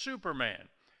wasn't Superman.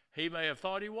 He may have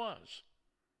thought he was,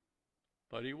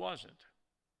 but he wasn't.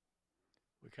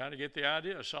 We kind of get the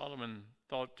idea Solomon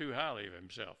thought too highly of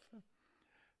himself.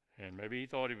 And maybe he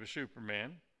thought he was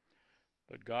Superman.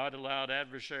 But God allowed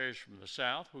adversaries from the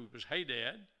south, who was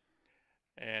Hadad,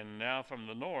 and now from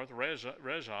the north,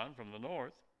 Rezon from the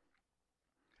north.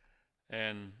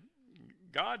 And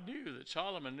God knew that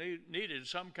Solomon needed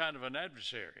some kind of an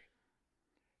adversary.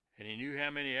 And he knew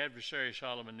how many adversaries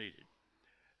Solomon needed.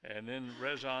 And then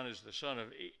Rezon is the son of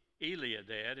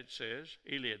Eliadad, it says,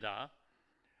 Eliadah.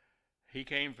 He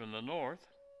came from the north.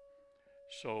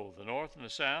 So the north and the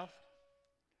south.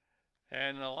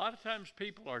 And a lot of times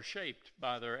people are shaped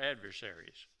by their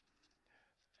adversaries.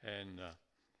 And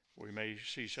we may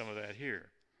see some of that here.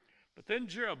 But then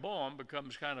Jeroboam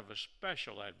becomes kind of a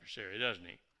special adversary, doesn't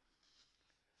he?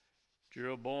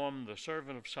 Jeroboam, the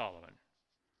servant of Solomon.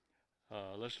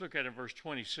 Let's look at it in verse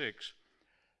 26.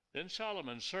 Then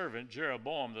Solomon's servant,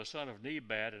 Jeroboam, the son of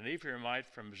Nebat, an Ephraimite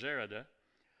from Zeradah,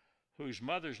 whose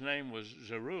mother's name was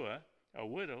Zeruiah, a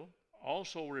widow,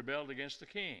 also rebelled against the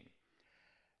king.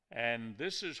 And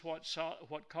this is what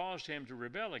caused him to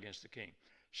rebel against the king.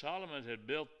 Solomon had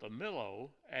built the Millo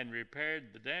and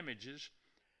repaired the damages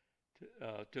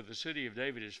to the city of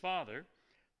David his father.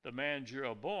 The man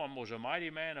Jeroboam was a mighty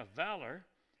man of valor,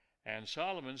 and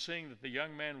Solomon, seeing that the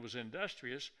young man was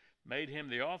industrious, made him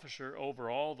the officer over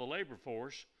all the labor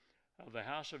force of the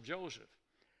house of Joseph.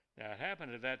 Now, it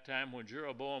happened at that time when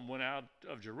Jeroboam went out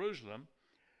of Jerusalem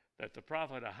that the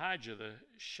prophet Ahijah the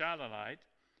Shilonite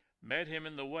met him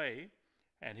in the way,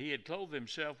 and he had clothed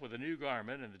himself with a new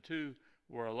garment, and the two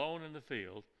were alone in the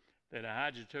field. Then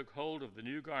Ahijah took hold of the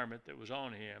new garment that was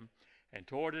on him and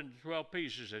tore it into 12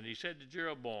 pieces. And he said to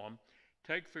Jeroboam,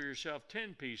 take for yourself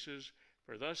 10 pieces,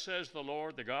 for thus says the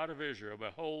Lord, the God of Israel,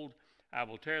 behold, I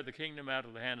will tear the kingdom out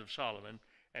of the hand of Solomon,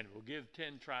 and will give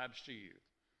 10 tribes to you.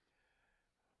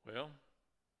 Well,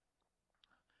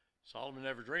 Solomon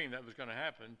never dreamed that was going to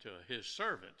happen to his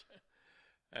servant.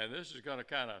 And this is going to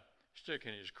kind of stick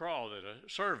in his craw that a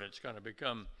servant's going to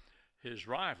become his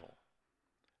rival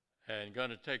and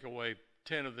going to take away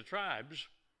 10 of the tribes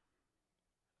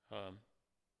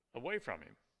away from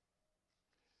him.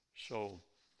 So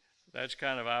that's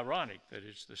kind of ironic that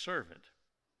it's the servant.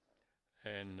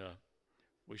 And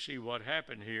we see what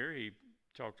happened here. He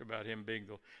talked about him being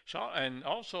the... and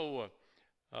also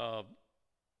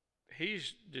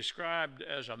he's described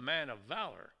as a man of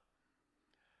valor.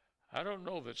 I don't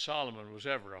know that Solomon was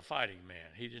ever a fighting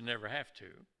man. He didn't ever have to.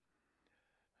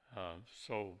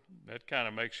 So that kind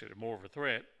of makes it more of a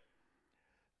threat.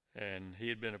 And he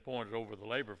had been appointed over the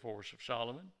labor force of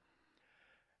Solomon.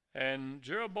 And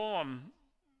Jeroboam,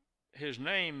 his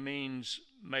name means,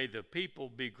 may the people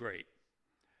be great.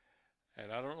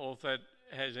 And I don't know if that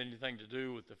has anything to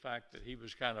do with the fact that he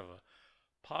was kind of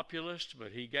a populist,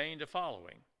 but he gained a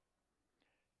following.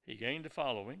 He gained a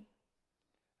following.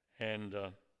 And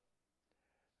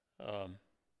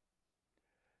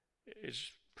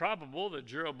it's probable that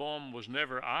Jeroboam was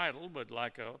never idle, but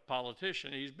like a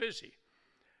politician, he's busy.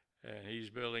 And he's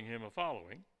building him a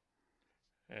following.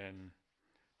 And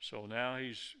so now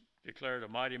he's declared a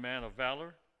mighty man of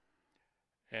valor.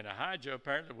 And Ahijah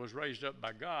apparently was raised up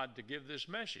by God to give this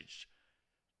message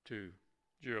to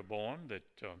Jeroboam that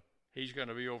he's going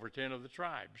to be over 10 of the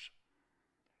tribes.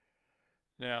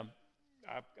 Now,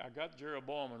 I got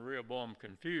Jeroboam and Rehoboam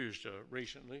confused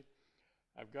recently.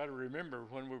 I've got to remember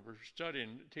when we were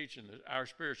teaching our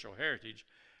spiritual heritage,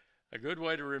 a good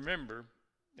way to remember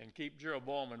and keep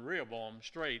Jeroboam and Rehoboam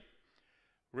straight.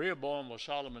 Rehoboam was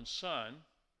Solomon's son.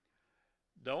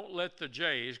 Don't let the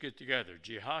J's get together.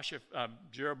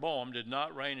 Jeroboam did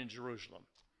not reign in Jerusalem.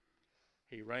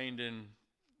 He reigned in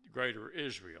greater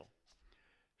Israel.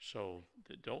 So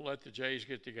don't let the J's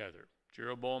get together.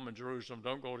 Jeroboam and Jerusalem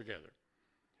don't go together.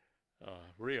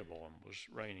 Rehoboam was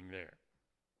reigning there.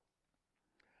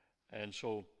 And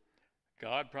so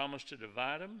God promised to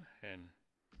divide them, and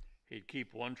he'd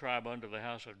keep one tribe under the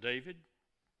house of David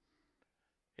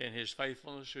in his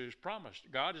faithfulness to his promise.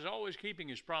 God is always keeping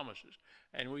his promises.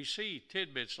 And we see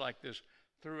tidbits like this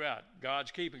throughout.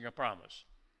 God's keeping a promise.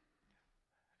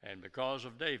 And because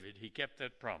of David, he kept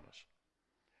that promise.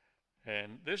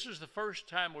 And this is the first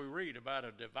time we read about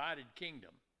a divided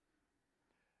kingdom.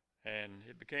 And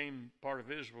it became part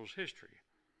of Israel's history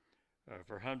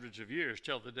for hundreds of years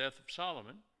till the death of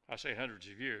Solomon. I say hundreds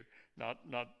of years, not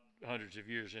hundreds of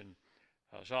years in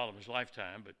Solomon's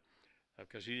lifetime, but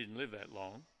because he didn't live that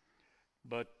long.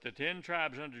 But the 10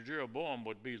 tribes under Jeroboam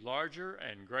would be larger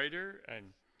and greater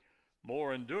and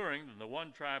more enduring than the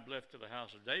one tribe left to the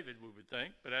house of David, we would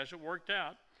think. But as it worked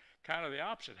out, kind of the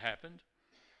opposite happened,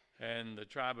 and the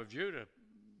tribe of Judah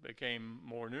became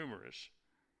more numerous.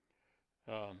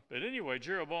 But anyway,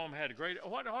 Jeroboam had a great...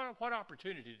 What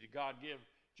opportunity did God give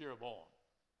Jeroboam?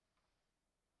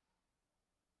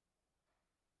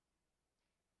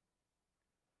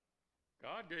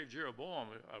 God gave Jeroboam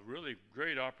a really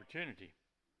great opportunity.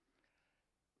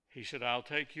 He said, I'll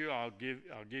take you, I'll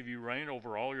give you reign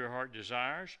over all your heart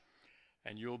desires,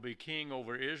 and you'll be king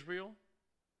over Israel.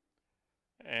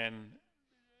 And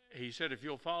he said, if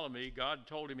you'll follow me, God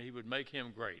told him he would make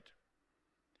him great.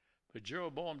 But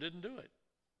Jeroboam didn't do it.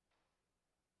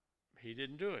 He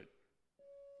didn't do it.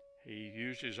 He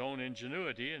used his own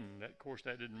ingenuity, and of course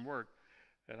that didn't work.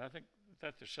 And I think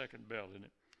that's the second bell, isn't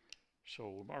it? So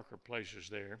we'll mark our places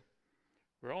there.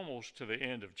 We're almost to the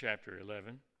end of chapter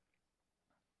 11.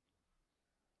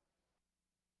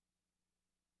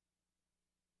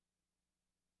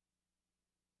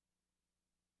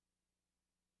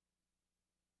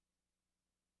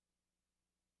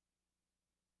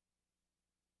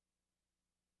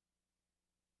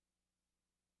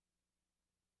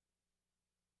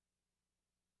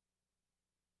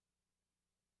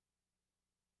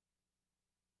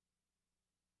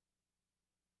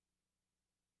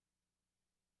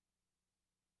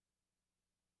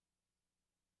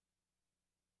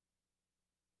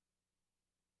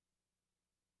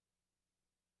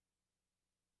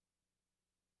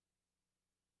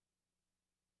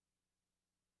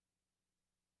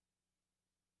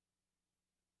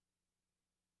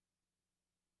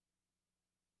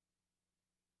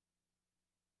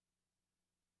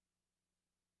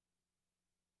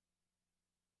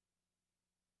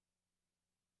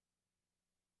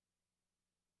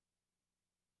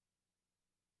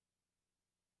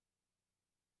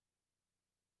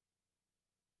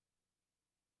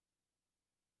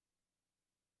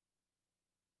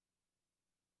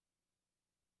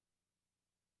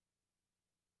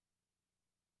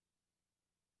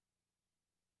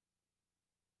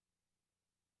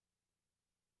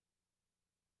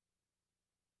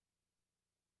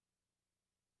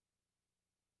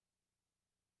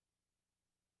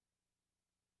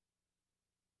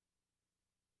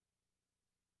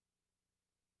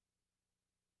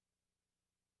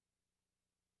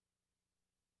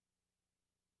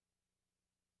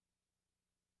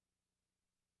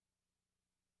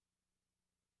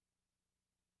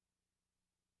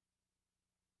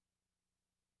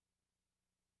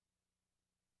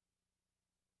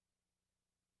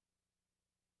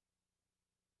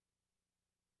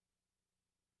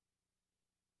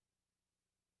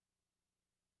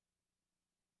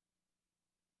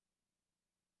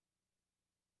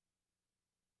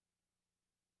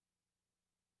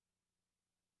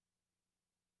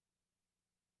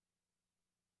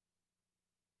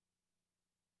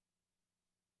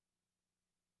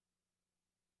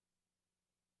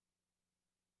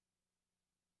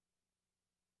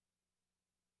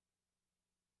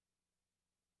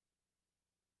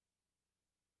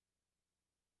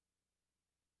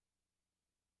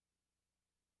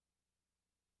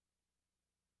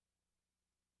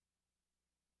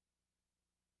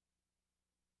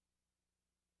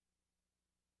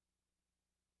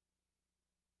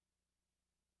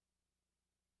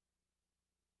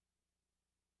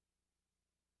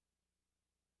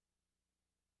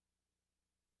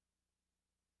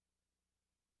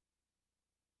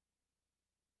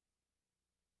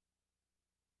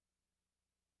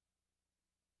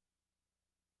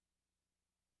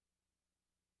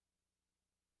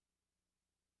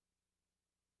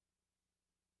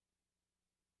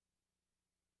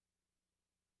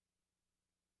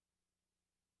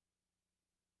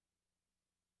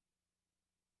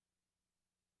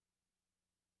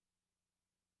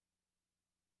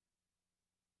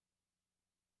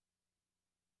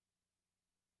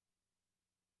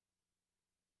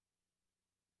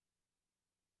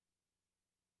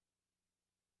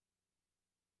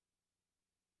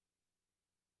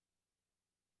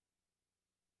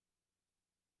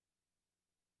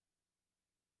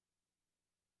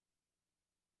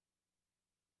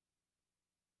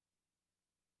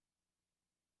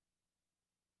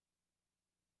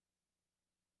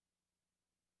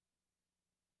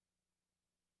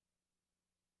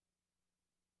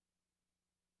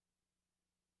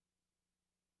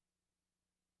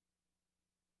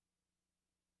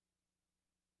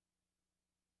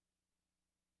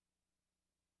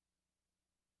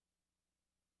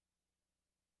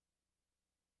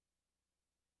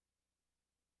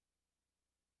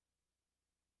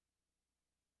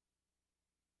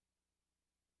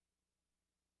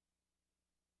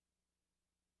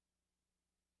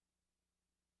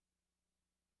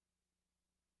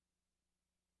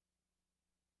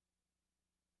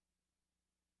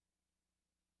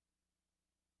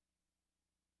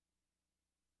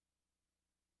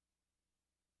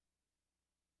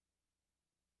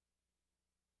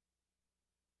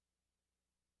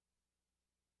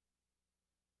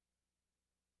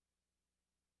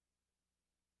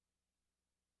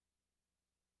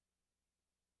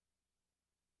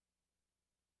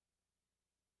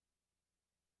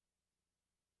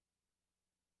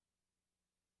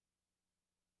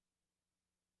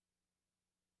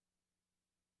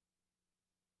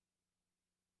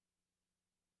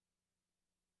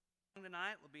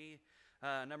 tonight will be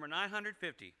number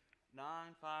 950.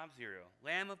 950,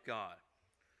 Lamb of God.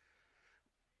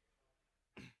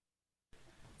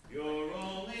 Your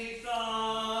only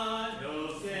Son,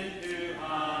 no sin to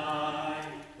hide,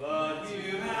 but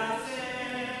you have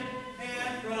sinned,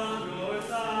 and from your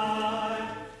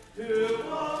side, to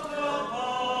walk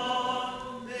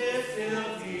upon this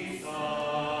hill he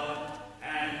sought,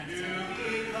 and to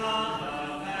become the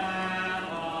Lamb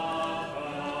of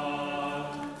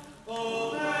God. O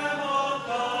Lamb of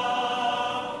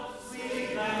God,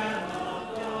 sweet Lamb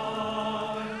of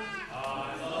God,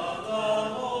 I love the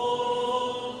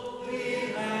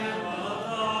Holy Lamb of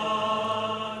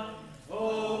God.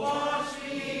 Oh, wash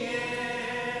me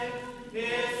in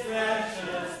His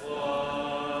precious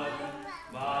blood,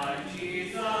 my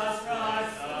Jesus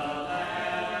Christ, the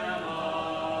Lamb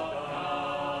of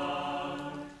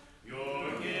God.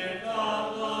 Your gift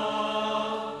of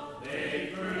love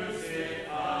they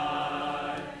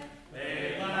crucified,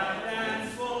 they laughed and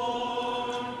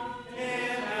scorned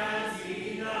Him as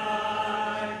He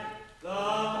died. The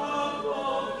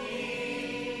humble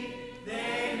King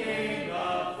they named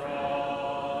a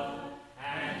fraud,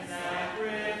 and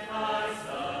sacrificed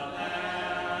the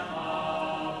Lamb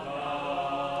of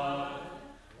God.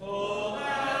 O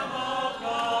Lamb of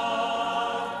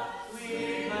God,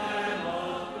 sweet Lamb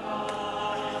of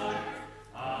God,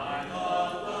 I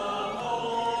love the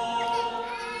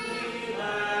Holy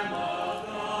Lamb of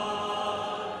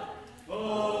God.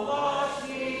 Oh, wash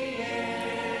me in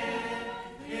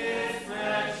His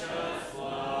precious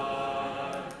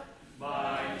blood,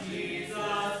 my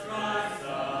Jesus Christ,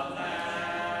 the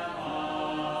Lamb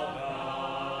of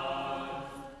God.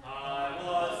 I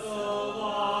was so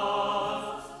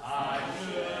lost, I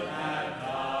should have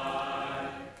died,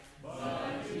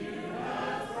 but you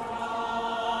have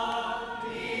brought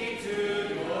me to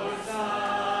your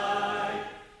side,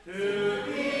 to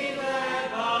be led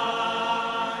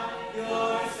by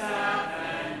your staff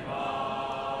and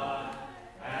rod,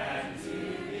 and to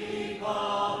be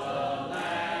called the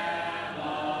Lamb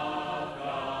of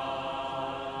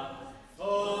God. O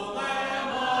Lamb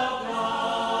of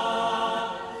God,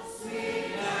 sweet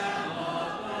Lamb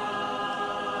of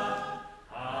God,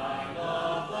 I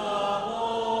love the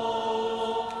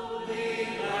Holy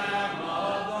Lamb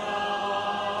of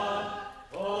God.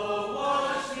 Oh,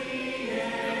 wash me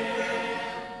in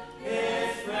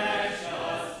His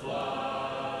precious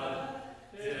blood,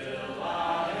 till I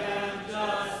am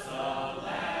just a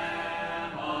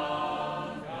Lamb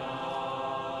of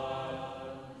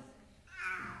God.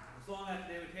 Song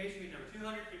after dedication, number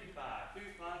 255,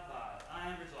 255, I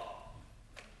am resolved.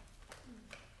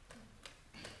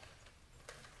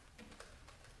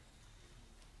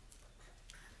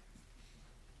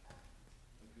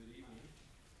 Good evening.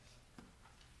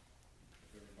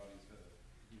 Hope everybody's had a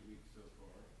good week so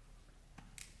far.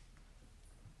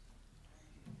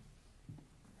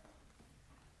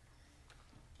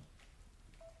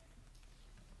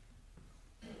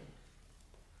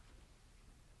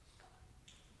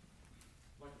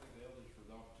 I'd like to thank the elders for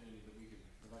the opportunity that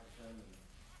I'd like to come and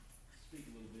speak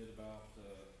a little bit about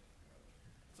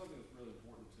something that's really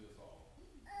important to us all,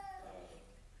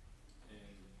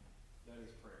 and that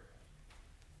is prayer.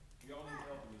 We all need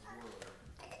help in this world.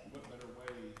 What better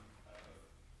way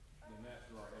than that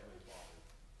through our Heavenly Father?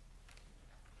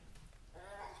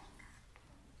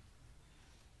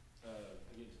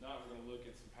 Again, tonight we're going to look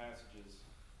at some passages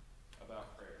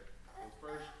about prayer. So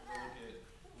first, we're going to look at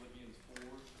Philippians 4,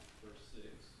 verse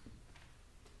 6.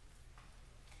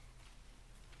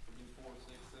 Philippians 4,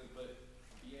 6 says, "But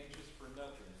be anxious for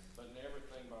nothing, but in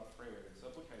everything by prayer and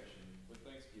supplication with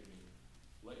thanksgiving,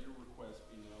 let your requests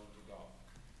be known to God."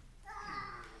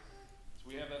 So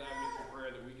we have that avenue for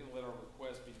prayer that we can let our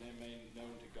requests be made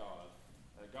known to God,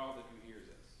 a God that who hears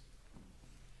us.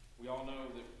 We all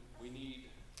know that we need,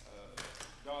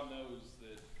 God knows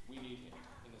that we need Him,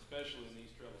 and especially in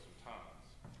these troublesome times.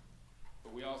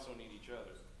 But we also need each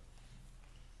other.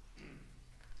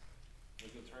 We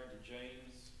can turn to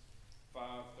James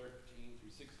 5:13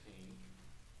 through 16.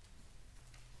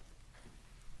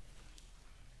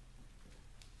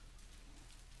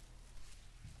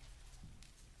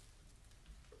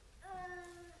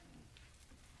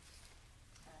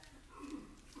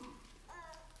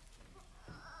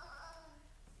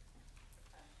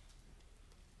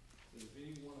 If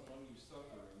anyone among you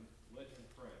suffering, let him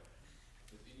pray.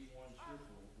 If anyone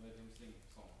cheerful, let him sing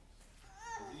songs.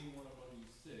 If anyone among you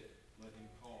sick, let him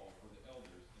call for the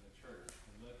elders in the church,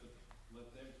 and let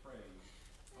them pray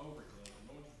over him,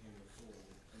 anointing him with oil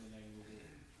in the name of the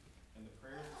Lord. And the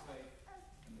prayer of faith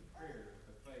will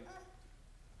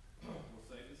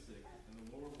save the sick, and the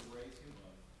Lord will raise him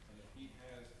up. And if he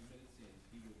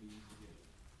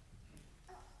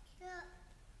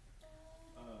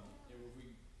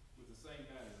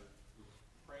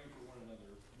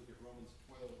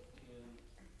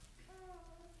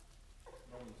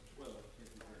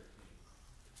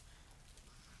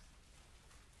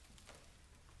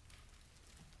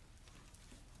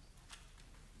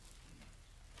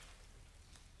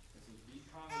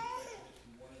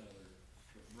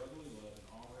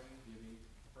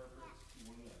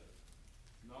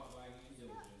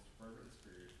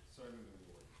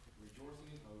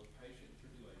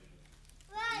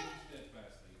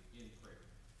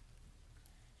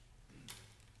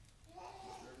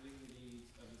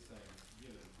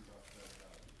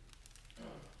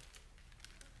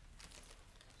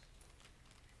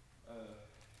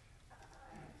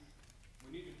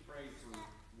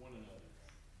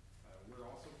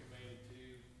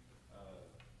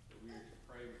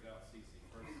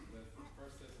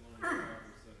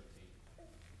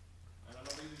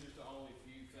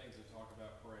things to talk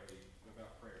about prayer.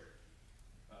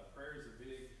 Prayer is a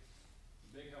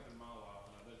big help in my life,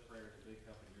 and I bet prayer is a big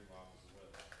help in your life as well.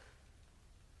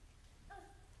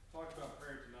 Talk about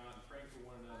prayer tonight and praying for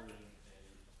one another and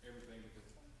everything, because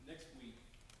next week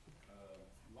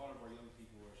a lot of our young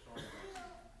people are starting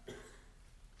back,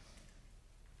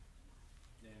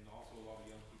 and also a lot of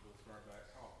young people start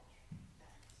back college.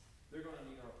 They're going to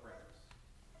need our prayers.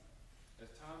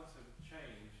 As times have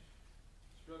changed,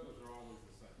 struggles are always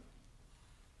the same.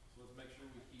 So let's make sure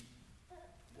we keep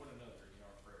one another in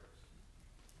our prayers.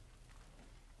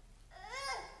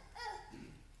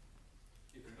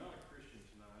 If you're not a Christian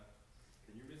tonight,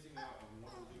 then you're missing out on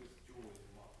one of the biggest joys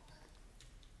in life.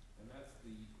 And that's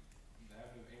the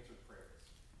avenue of answered prayers.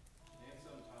 And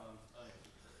sometimes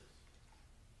unanswered prayers.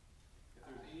 If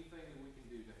there's anything that we can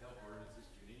do to help or assist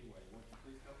you in any way, won't you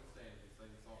please help us stand and sing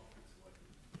the song that's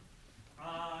selected.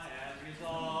 I am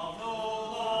resolved no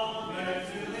longer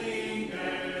to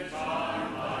linger,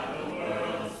 charmed by the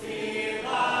world's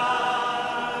delight.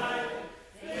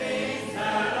 Things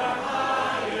that are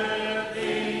higher,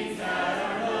 things that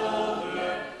are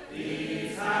nobler,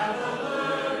 these have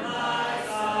allured my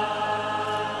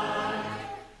sight.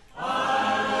 I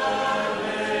will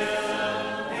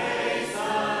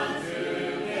hasten to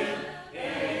Him,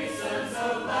 hasten so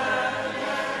glad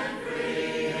and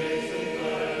free, hasten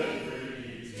glad and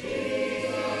free.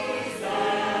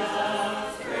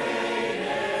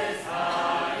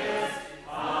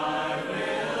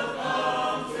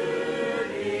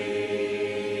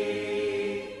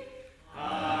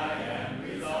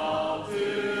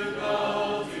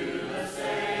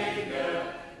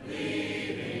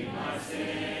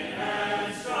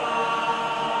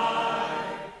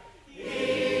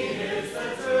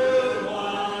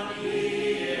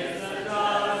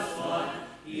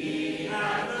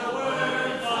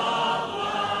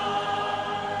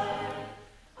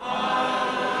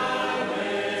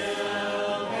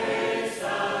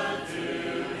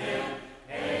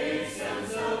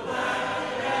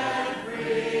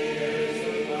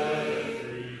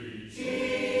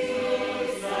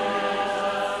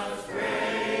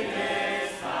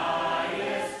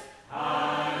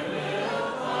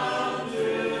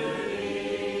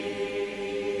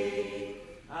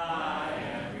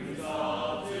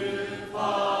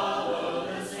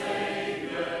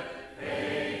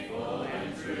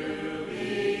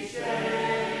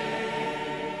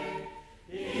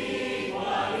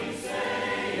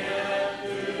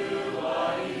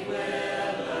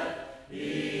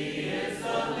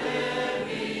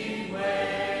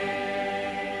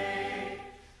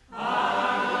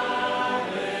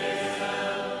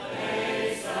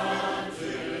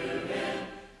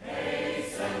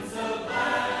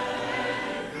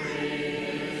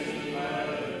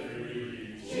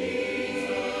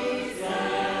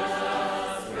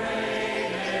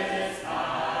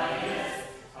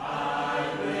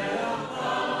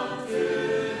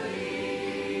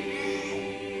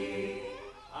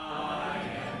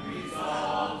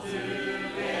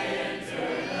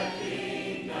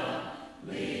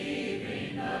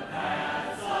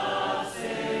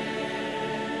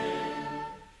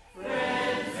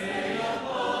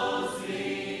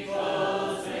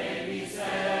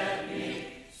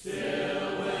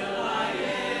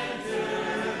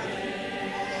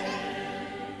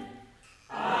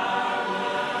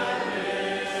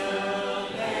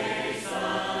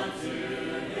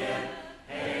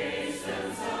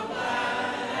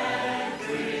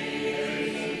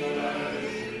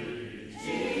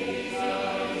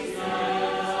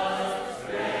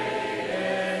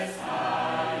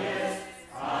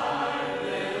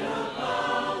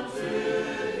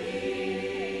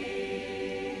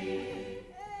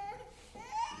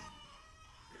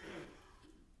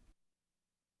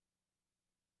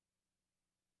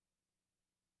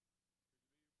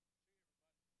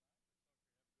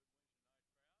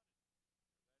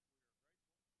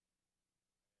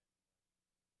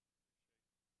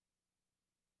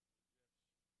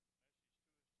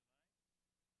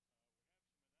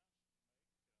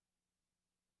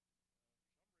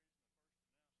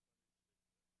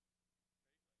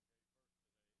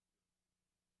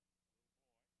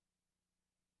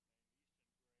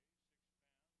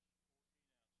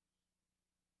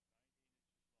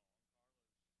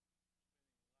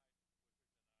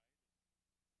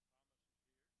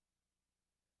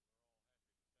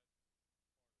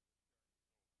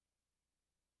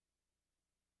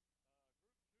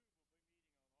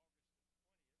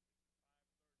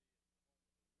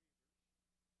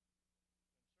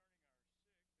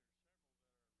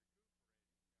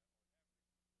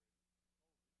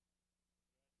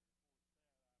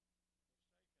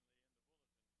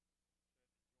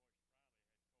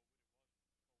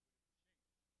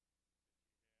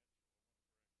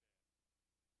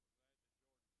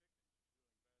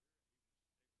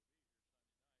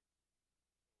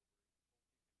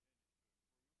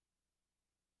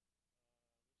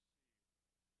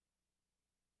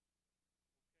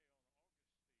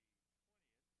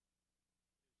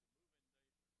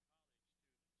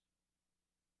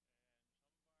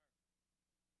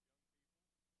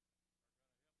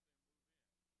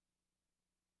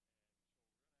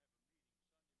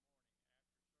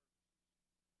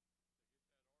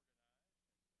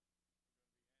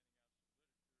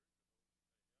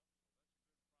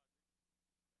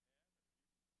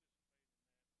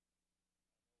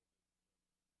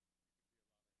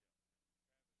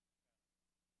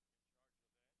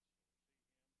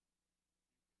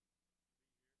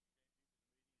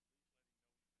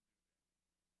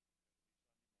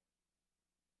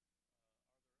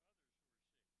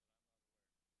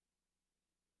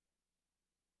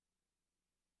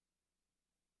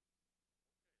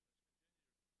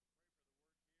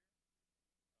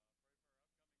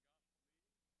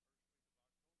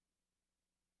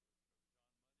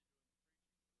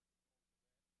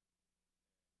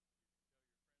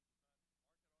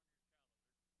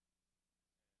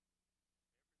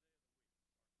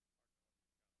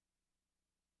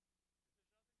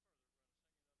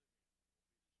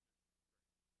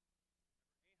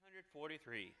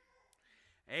 843.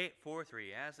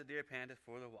 843, as the deer panteth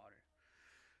for the water.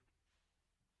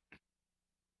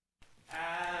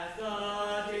 As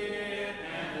the deer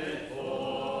panteth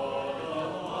for the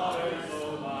water,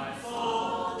 so my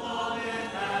soul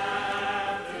longeth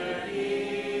after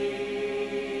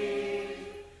thee.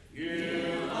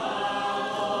 You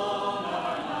alone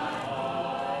are my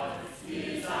heart's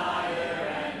desire,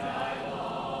 and I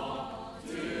long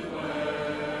to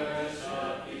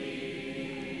worship thee.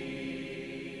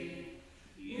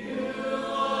 You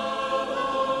alone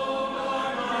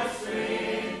are my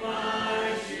strength,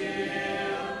 my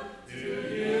shield. To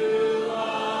you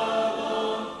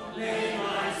alone lay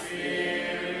my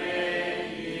spirit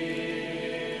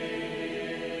yield.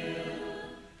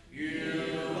 You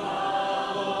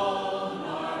alone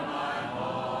are my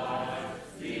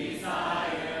heart's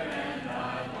desire, and I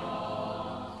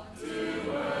long to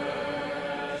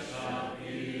worship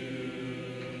you.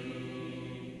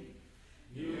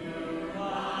 You're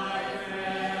my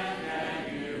friend and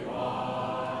you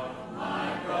are my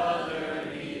brother,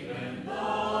 even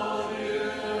though you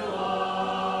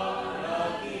are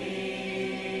a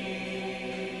king.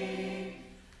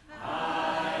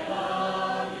 I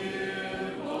love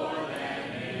you more than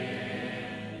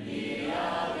any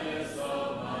other, so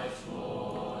much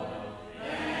more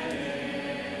than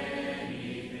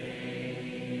anything.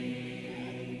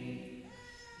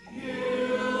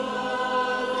 You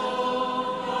alone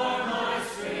are my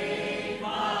strength,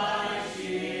 my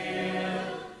shield.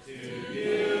 To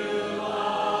you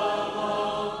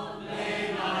alone lay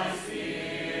my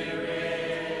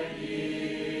spirit yield.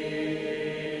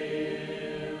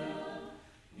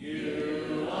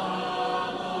 You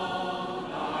alone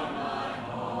are my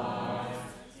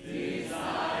heart's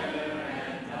desire,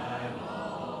 and I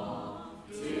long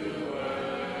to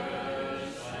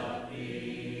worship thee.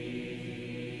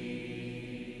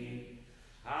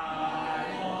 I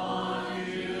want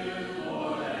you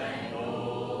more than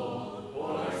gold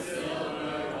or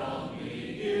silver, only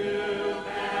you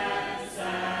can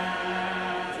satisfy.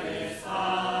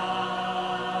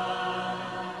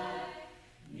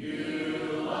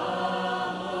 You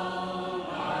alone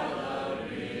are the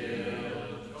real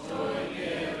joy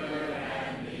giver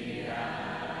and the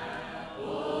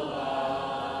apple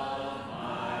of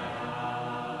my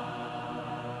eye.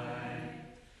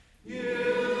 You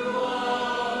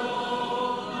alone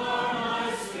are my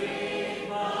strength,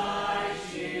 my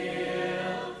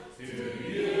shield. To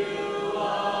you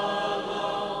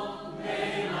alone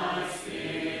lay my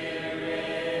spirit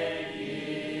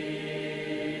yield.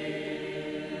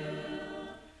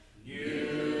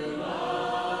 You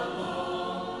alone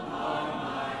are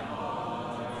my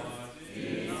heart's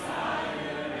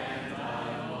desire, and I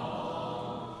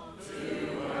long to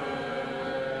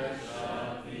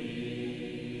worship thee.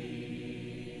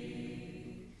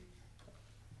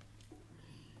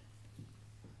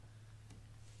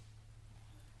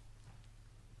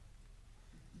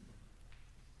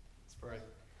 Let's pray.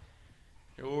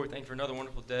 Dear Lord, thank you for another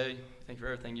wonderful day. Thank you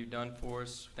for everything you've done for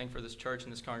us. Thank you for this church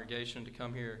and this congregation to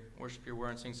come here, worship your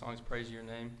word, and sing songs of praise to your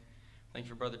name. Thank you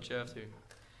for Brother Jeff who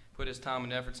put his time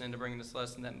and efforts into bringing this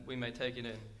lesson that we may take it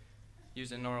and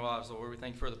use it in our lives, Lord. We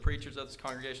thank you for the preachers of this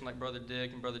congregation like Brother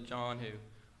Dick and Brother John who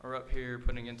are up here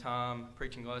putting in time,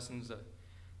 preaching lessons that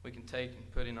we can take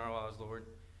and put in our lives, Lord.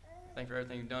 Thank you for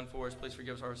everything you've done for us. Please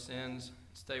forgive us our sins.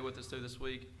 Stay with us through this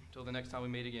week until the next time we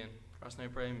meet again. In Christ's name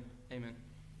we pray, amen.